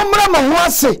momra ma ho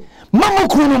ase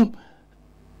mamukrunum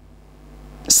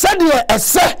sade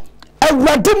ese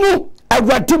awade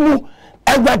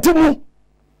mu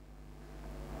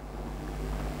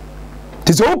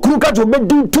tizo okuru ka to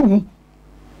bedu tum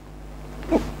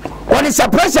woni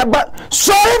surprise ba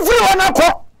so everyone akọ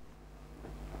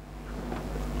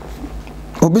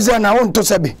obiza na won to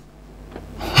sebe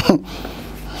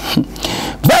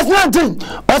verse 19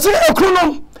 ose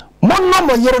okrunom monno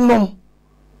mo yerenom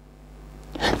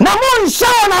na mon sha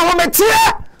na hometie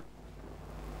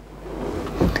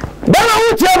bana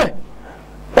utiere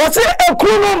ose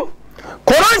okrunom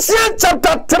Colossians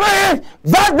chapter 3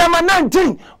 verse number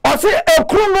 19 ose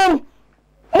okrunom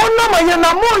monno mo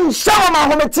yena mon sha na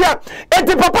hometie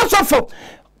eti papa sofo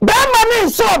be ma ni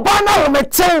so ba na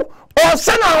hometie o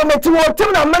se na hometie o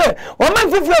tim na mere o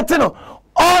man fifrete no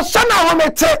o se na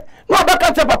hometie no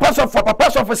baka te papa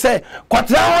sofo say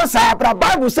kwatra won sa bra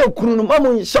bible say okrunom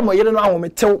mon sha mo yere na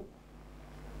hometie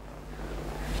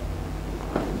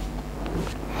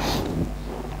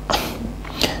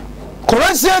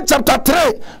Colossians chapter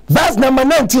 3 verse number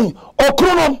 19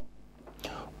 okrunom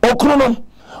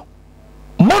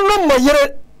monno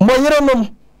moyere nom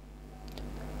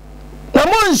na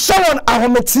mon shawon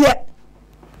ahometie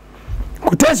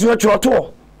kutesi yo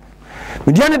chwoto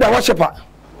mediane da worshiper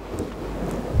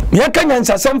me kanya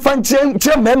nsasem fantie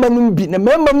mema num bi na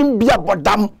mema num bi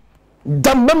abodam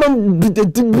dam mema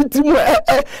biti mu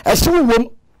ehwewom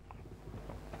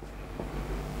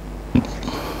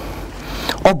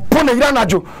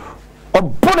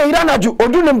obone iranajo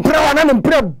odu ne mpre wana ne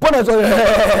mpre bone so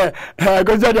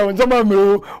goza dia wonzama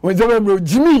mro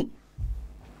jimi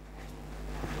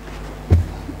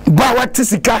ba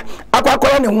watisika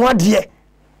akwakoya ne ho ade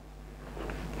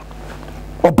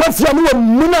obafia no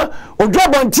muna odu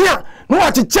abontia no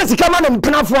wachiche sika ma ne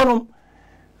mpenafo no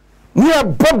ni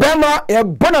bobema e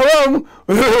bona wom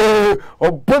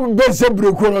obob be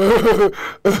sebreko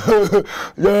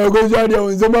ya goza dia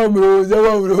wonzama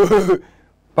mro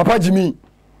Papa Jimmy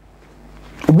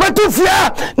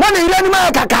Batufia na ne ire ni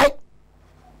ma kakai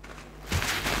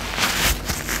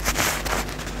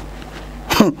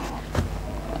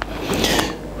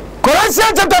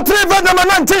Colossians chapter 3 verse number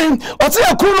 19 oti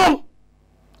akunom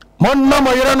mon na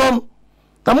mo ire nom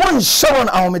ta mon shawon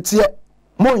ahometie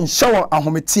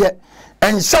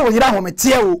en shawo ire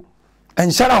ahometie o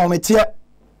en shara ahometie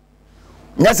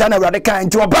nyasa na awurade kan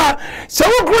nti oba se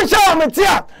wo kru sha amete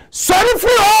a sori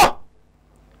firi ho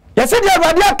yɛsɛ deɛ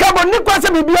awurade aka bɔ ne kwa sɛ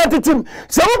bibia tetim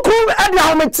se wo kru ade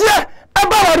amete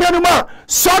aba ware no ma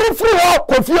sori firi ho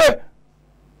kofie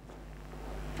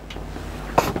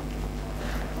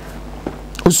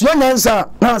osua nyansa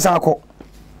na asa akɔ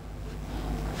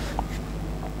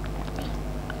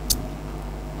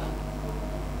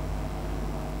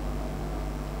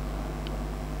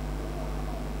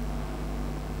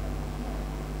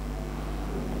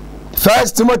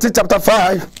First Timothy chapter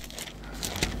 5.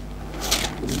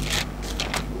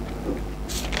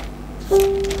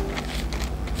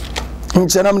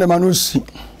 Inchenam de manusi.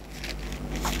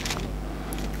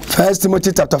 First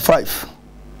Timothy chapter 5.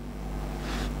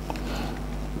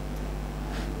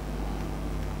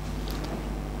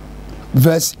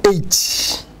 Verse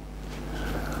 8.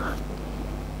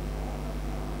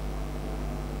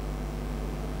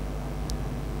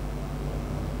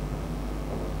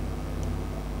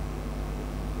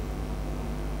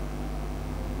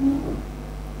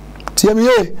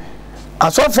 Tiemye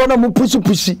asofo na mu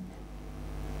pushi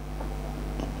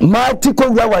mati ko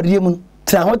wura wariye mu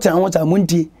tra ho ta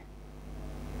muntie.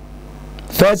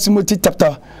 First Timothy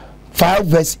chapter 5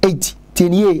 verse 8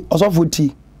 tienye asofo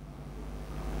ti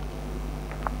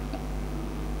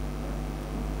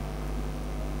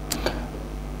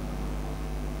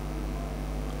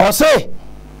ose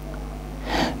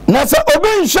na se obi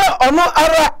nhwe ono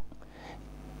ara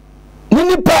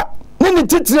ninipa nini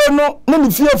titire no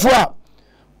nini fiefo a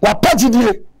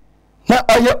wapagidie na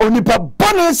oye onipa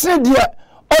bone se dia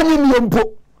onyi miempo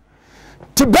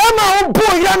ti bema wo bo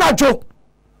ya na dwo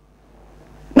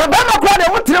na bema kwa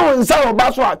de wotire wo nsa wo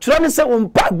ba so a twere ne se wo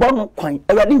mpa gbo no kwan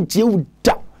awade ntie wo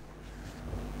da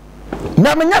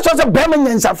na menya so se bema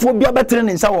nyansafo bia betere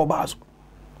ne nsa wo ba so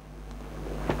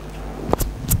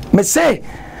me say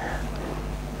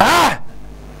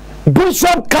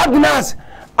Bishop Cardinals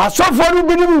asofo ru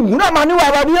binimu huna mani wa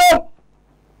awade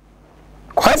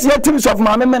kwasi ya teams of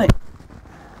mama mene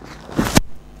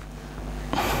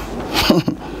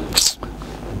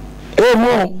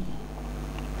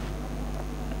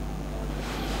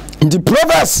in the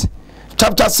Proverbs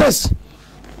chapter 6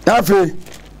 after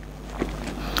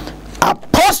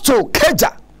Apostle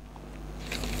Keja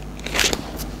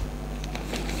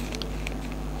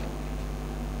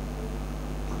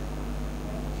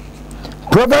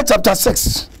Proverbs chapter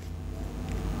 6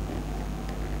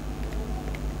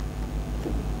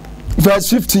 verse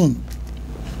 15.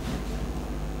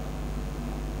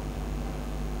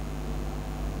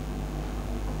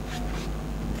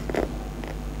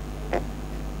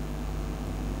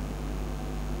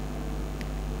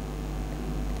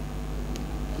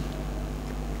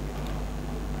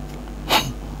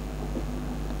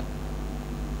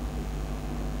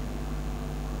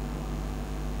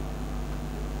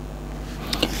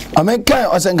 American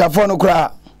osenkafo no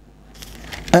kura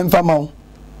emfama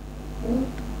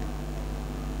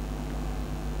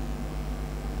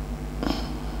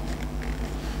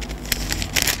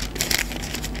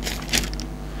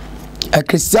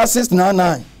Ecclesiastes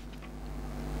 9:9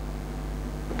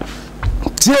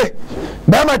 tie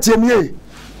bama tie mie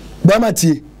bama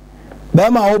tie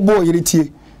bama obo yiri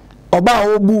tie oba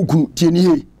obu ku tie ni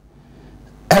he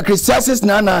Ecclesiastes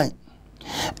 9:9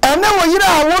 ene wo yiri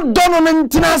a wo do no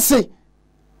ntina se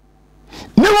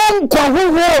ne won kwa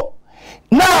hoho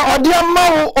na ode ama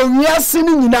wo owiase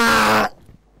ni nyina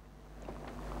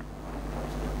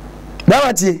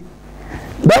bama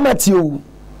tie o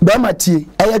bama tie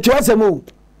ayatwa semo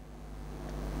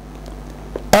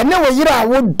ene wo yiri a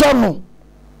wo do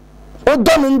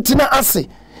no ntina ase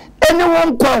ene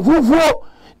won kwa hoho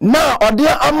na ode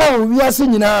ama wo owiase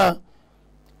nyina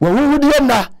wo huhudie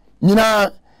na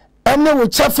nyina ene wo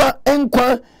chafa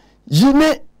enkwa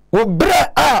yine wo bre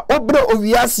a obre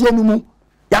owiase anumu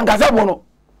yankasa bono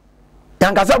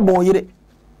yankasa bon yire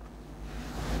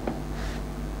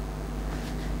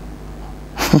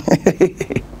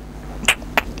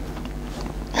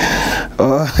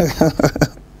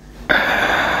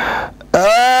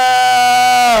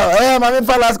mami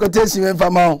fa last quotation en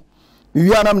fama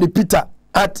we are nam the Peter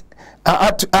at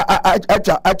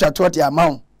what your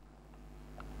amount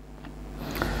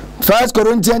 1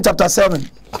 Corinthians chapter 7.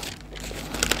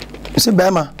 See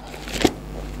Bema.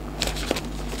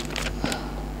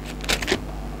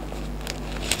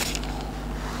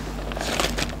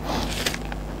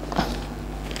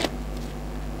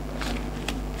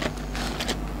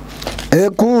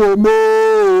 Ekume,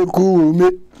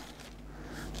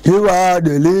 you are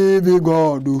the living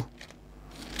God.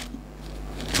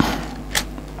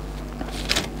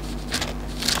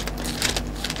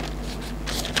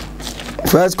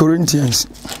 1 Corinthians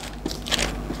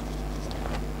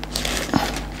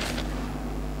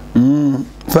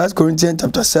 1 Corinthians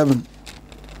chapter 7.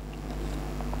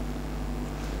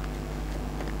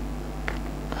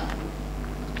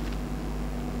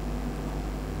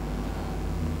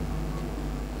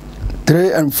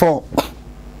 Three and 4.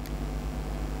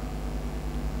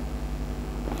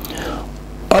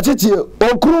 Otiti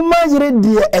okuruma yire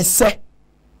die ese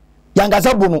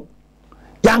yankasa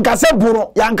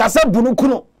bunu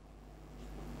kuno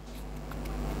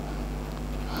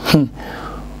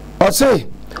ose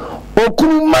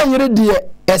okuruma yire die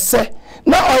ese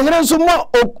na oyire nso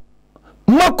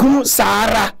makunu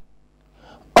sara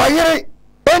oyire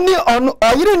eni ono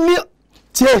oyire ni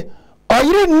tie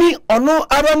oyire ni ono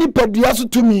ara ni padua so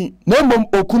tumi na mom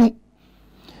okunu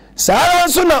sara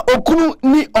nso na okunu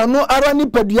ni ono ara ni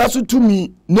padua so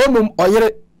tumi na mom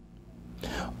oyire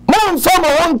mon fama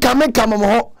won kame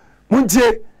mo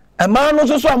muntie ema no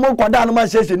so amon kwada no ma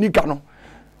hyehyɛ nika no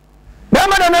be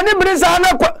ma na nani brisa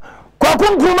na kwa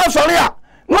kunkruma sɔre a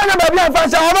no anya ba bia fa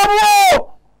hyɛ ɔbɔ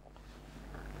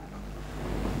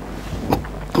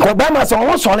ko ba ma so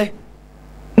wo sɔre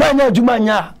na anya adwuma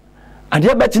anya ade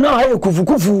bɛti na ha yɛ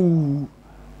kufukufu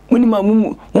muni ma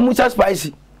mu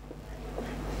spicy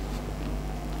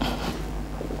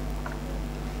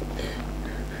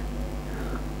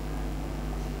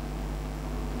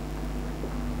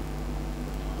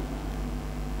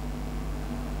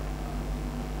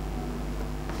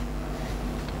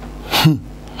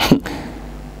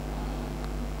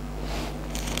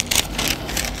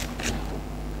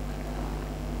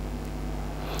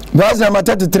Verse number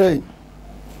 33.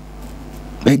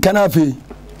 E kana fe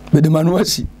be de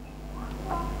manuasi.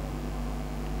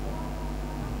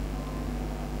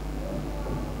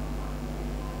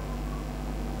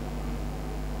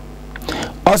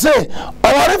 Ose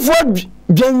awarefo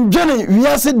dwendwene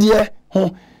wiase de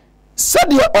ho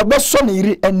sade obeso ne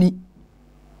ire ani.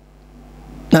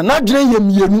 Na nadwene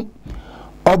yemienu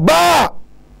oba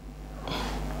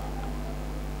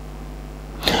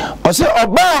ose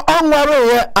oba onware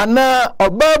ye ana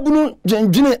oba bunu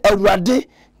dwendwene awurade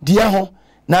de ho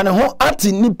na ne ho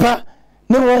ati nipa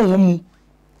ne ho mu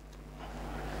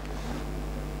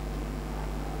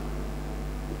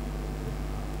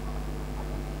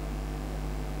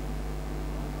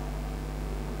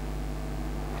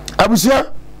abusia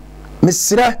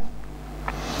misira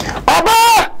oba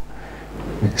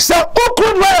se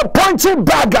okud wa punching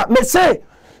bag me say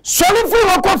solifu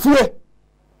wo Kofi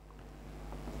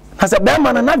asa be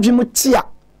ma na nadwimu tia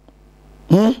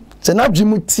se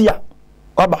nadwimu tia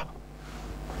oba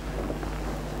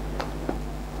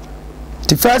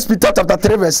the 1 Peter chapter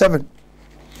 3 verse 7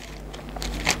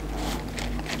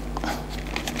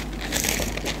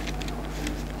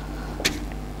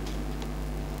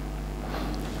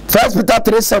 1 Peter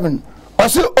 3:7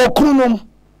 osi okunum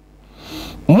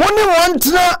moni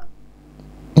wontra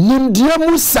nimdie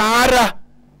mu sara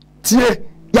tie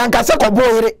yankase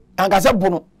koboyire yankase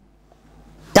bunu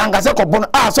yankase kobono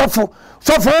sofo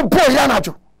bo ya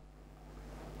najo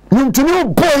nimtuni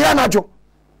bo ya najo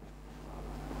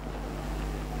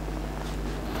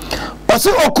osi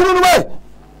okunum we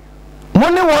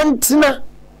moni wontra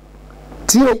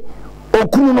tie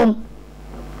okunum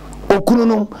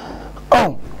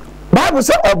oh Bible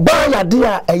say oba yade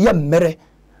a eye mmere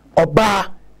oba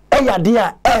eyade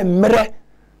a emmere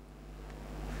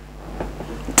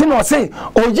tino say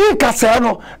oyi kase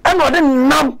no e no de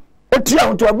nam otia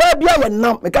onto oba bia ye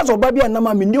nam me ka so oba bia nam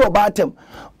a me ni oba atem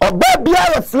oba bia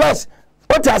ye flesh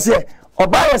otia say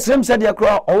oba ye srem said ye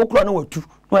kro owo kro na watu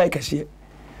no ye kase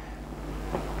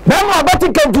na mo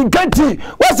abati kanti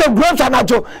what's a growth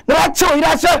anajo na ache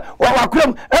oyira se wa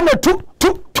wakram e na tu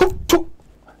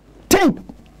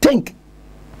think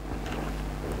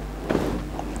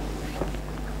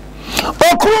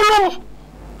okunum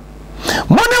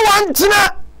mone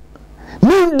wantina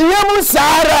nindiemu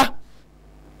sara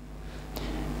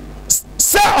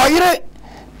se oyire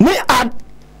ni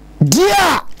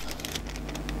adia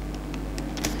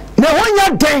na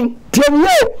wonya den tiemye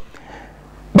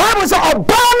Bible say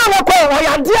obana wako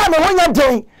oyadia na wonya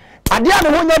den adia na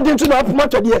wonya den tu na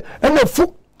opomato de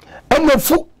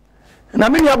enefu na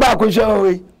me nya ba ko hwe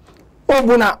we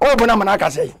obuna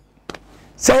manaka sei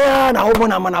say na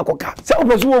obuna manakoka say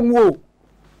obezu onwu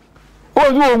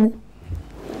ozu onwu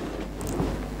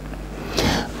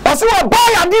aso ba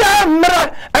ya dia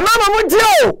mra e mama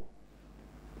mutio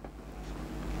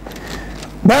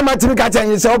ba ma timi ka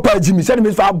chen say opa jimi say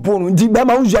me fa bonu ndi ba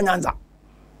ma unja nyanza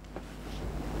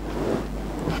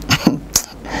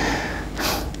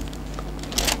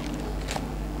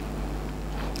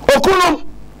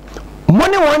okunum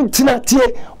money wantina tie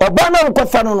oba na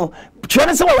nkofa no no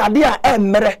twere se wo yade a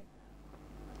emmere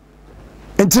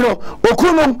Entino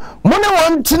okunum mone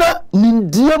wantina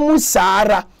nindie mu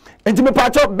sara enti me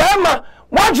pacho bema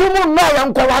waju mu no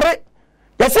yankoware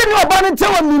yesi ni oba ni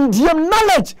tewa nindie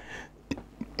knowledge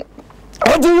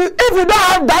and if you don't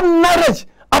have that knowledge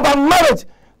about marriage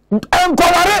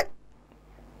enkoware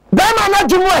bema na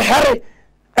jumu here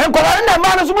enkoware na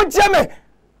ma no so mutiame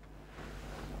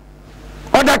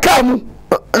odaka mu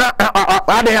na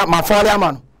ade ma fole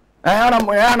ama no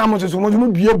ana mo so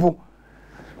mo biebo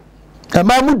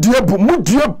Ema mu diebo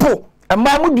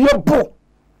ema mu diebo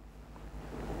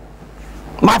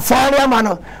ma fare ama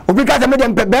no obi ka me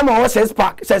dem pebe ma o 6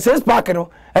 pack no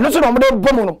eno so no mo de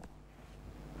bom no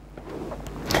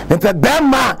me pebe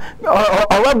ma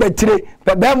o wa betire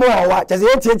pebe ma o wa chese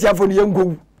etia fo ne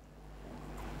yengo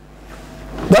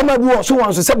dem ma bi o so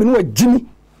wan so se bi no agimi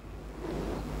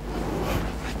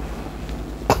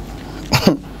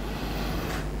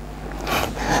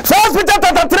First Peter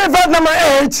chapter 3 verse number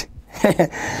 8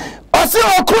 Osi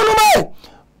okunume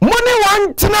money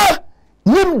wantina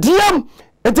nimdiam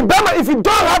etibema if you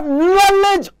don't have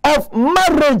knowledge of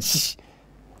marriage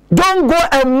don't go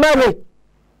and marry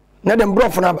na dem bro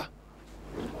for naba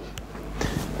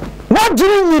what do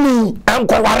you mean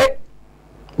ankware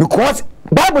because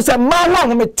Bible say ma wa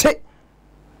ho mete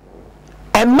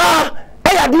and ma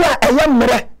eyadia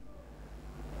eyemre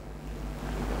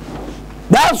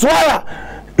that's why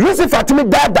Lucifer to me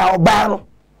dada oba no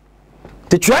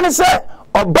the trend say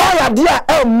oba yadia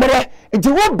emre nti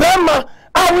wo bema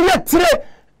a we tire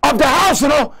of the house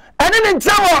no and then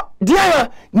ntawo dia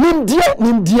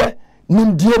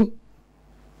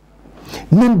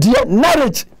nimdie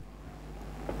marriage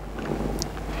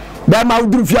bema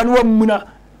udrufia no muna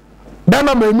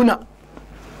bema memuna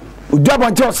udwa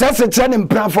nti sese trend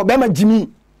mpranfo bema jimi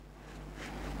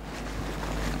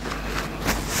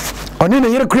oni ne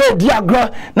yire kra di agro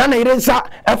na ne yire nsa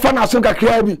efa na so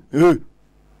kakra bi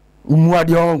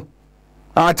umuade on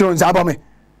aton zaba me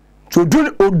so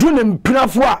odu ne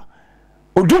mpinafo a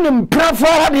odu ne mpinafo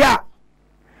hode a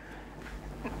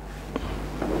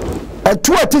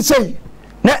etu ati sei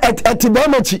na eti ba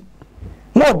machi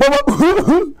na obaba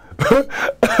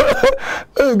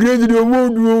grade di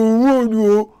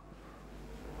omodu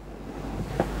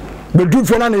bedu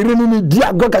fena na yire ni di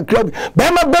agro kakra bi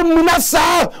ba ma ba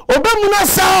Manasseh oba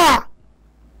Manasseh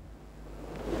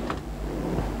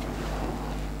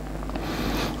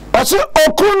Atsu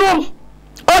okunum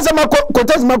azama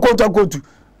kotas makota kotu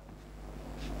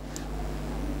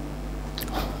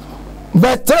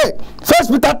verse 3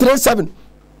 First Peter 3:7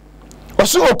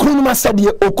 Atsu okunum asade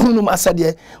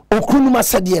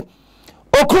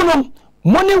okunum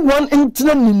money one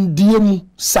intina nimdiem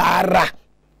sara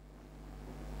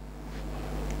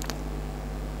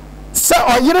sa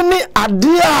oyire ni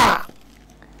ade a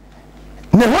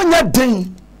ne honya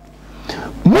den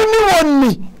muni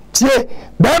wonni tie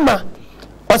bema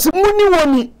osi muni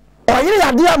woni oyire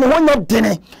ade a ne honya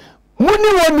den muni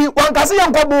woni wankase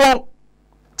yankobo won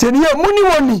teniye muni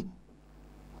woni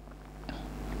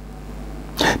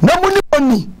na muni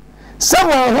woni sa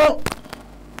wo ho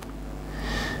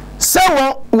sa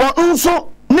wo nso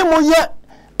ne moye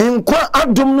nkwa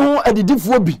adom no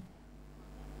adidifo bi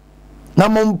na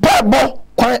mompa bo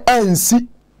kwan ansi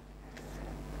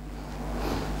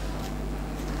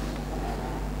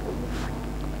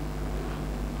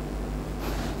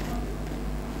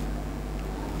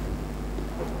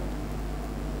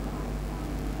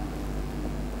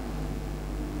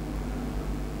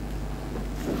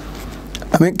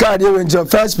I mean God here in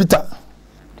First Peter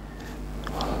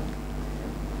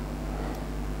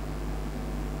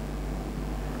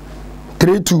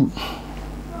 (3:2)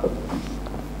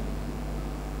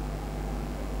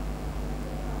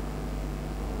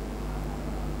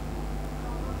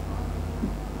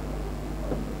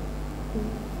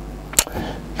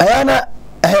 Ayana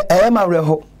ayama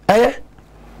reho aye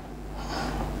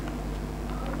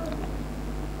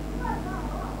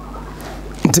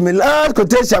intime last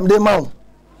quotation de ma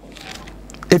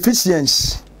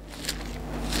Ephesians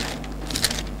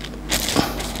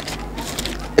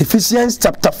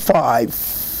chapter 5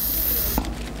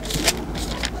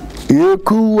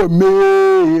 ekuwe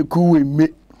me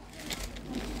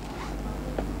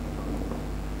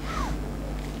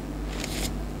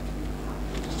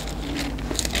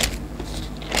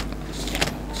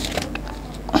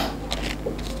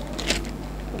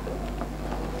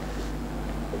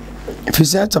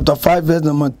Ephesians chapter 5 verse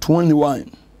number 21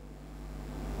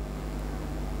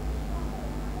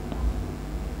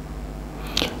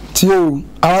 Tio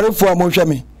awarefo amohwe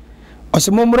me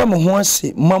ose momra mo ho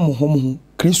ase ma mo ho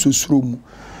Kristo suro mu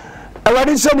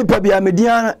awade se ni pa bia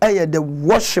median eye the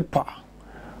worshipper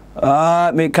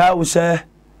me ka wo se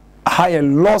higher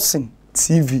Lordson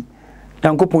TV.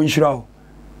 Yanko Ponchirao.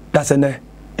 That's an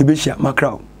Ebishia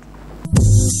Macro.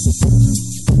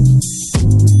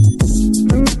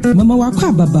 Mama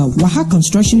Wakwa Baba, Waha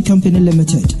Construction Company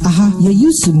Limited. Aha, you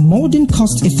use modern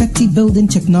cost-effective building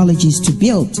technologies to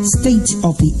build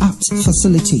state-of-the-art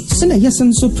facilities. And yes,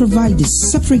 also provide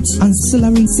separate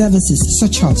ancillary services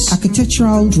such as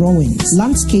architectural drawings,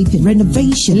 landscaping,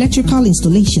 renovation, electrical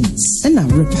installations,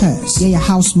 and repairs. Yeah,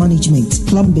 house management,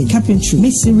 plumbing, carpentry,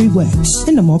 masonry works,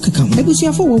 and the more come.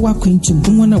 Ebusia for Wawa Quintum,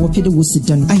 Mwana Wapida was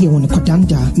done. I hear on a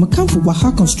Kodanda, Makamfu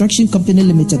Waha Construction Company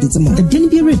Limited. It's a month. The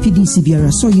Denbiara PDC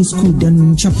Biara saw you school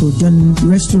done, chapel done,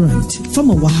 restaurant. From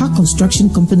a Waha Construction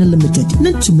Company Limited.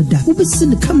 Nantumada, who be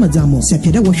seen the Kamadamo,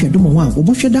 Sapeda Washaduma,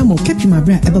 Oboshadamo,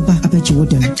 Capimabra, Ababa, Apache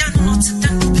Wodan.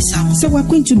 So we're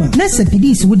going to Manasseh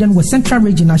PDC Wooden was Central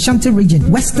Region, Ashanti Region,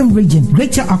 Western Region,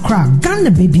 Greater Accra,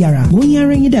 Ghana Babyara. When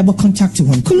you're in the contact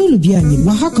one, Kululu Biani,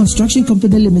 Waha Construction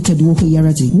Company Limited, Woko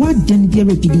Yarati, what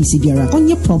Denbiara PDC Biara on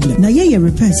your problem. Now, yeah,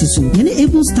 repairs is so. Any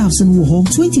able staffs in Woho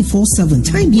 24/7.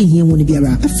 Time being here when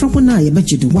Biara, a Frawana, I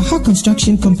bet you do. Waha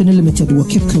Construction Company Limited,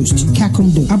 Cape Coast,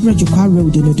 Kakumdo, Abrajukwa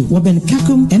Road, Denodo, Waben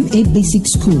Kakum, MA Basic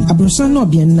School, Abrosano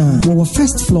Biana, our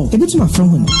first floor, a bit my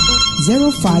from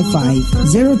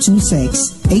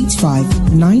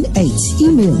 055-026-8598.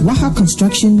 Email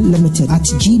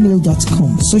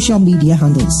wahaconstructionlimited@gmail.com. Social media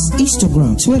handles: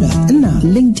 Instagram, Twitter, and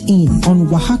LinkedIn on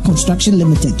Waha Construction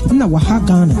Limited, and Waha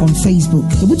Ghana on Facebook.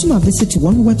 Visit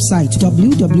one website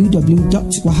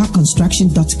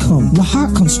www.wahaconstruction.com. Waha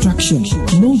Construction,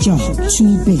 no job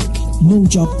too big, no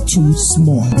job too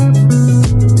small.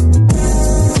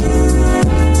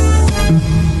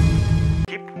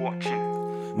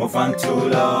 Mofanto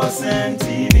Lordson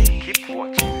TV. Keep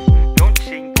watching, don't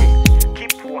change it.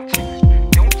 Keep watching,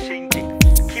 don't change it.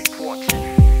 Keep watching,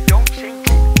 don't change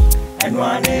it. And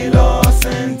one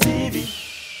Lordson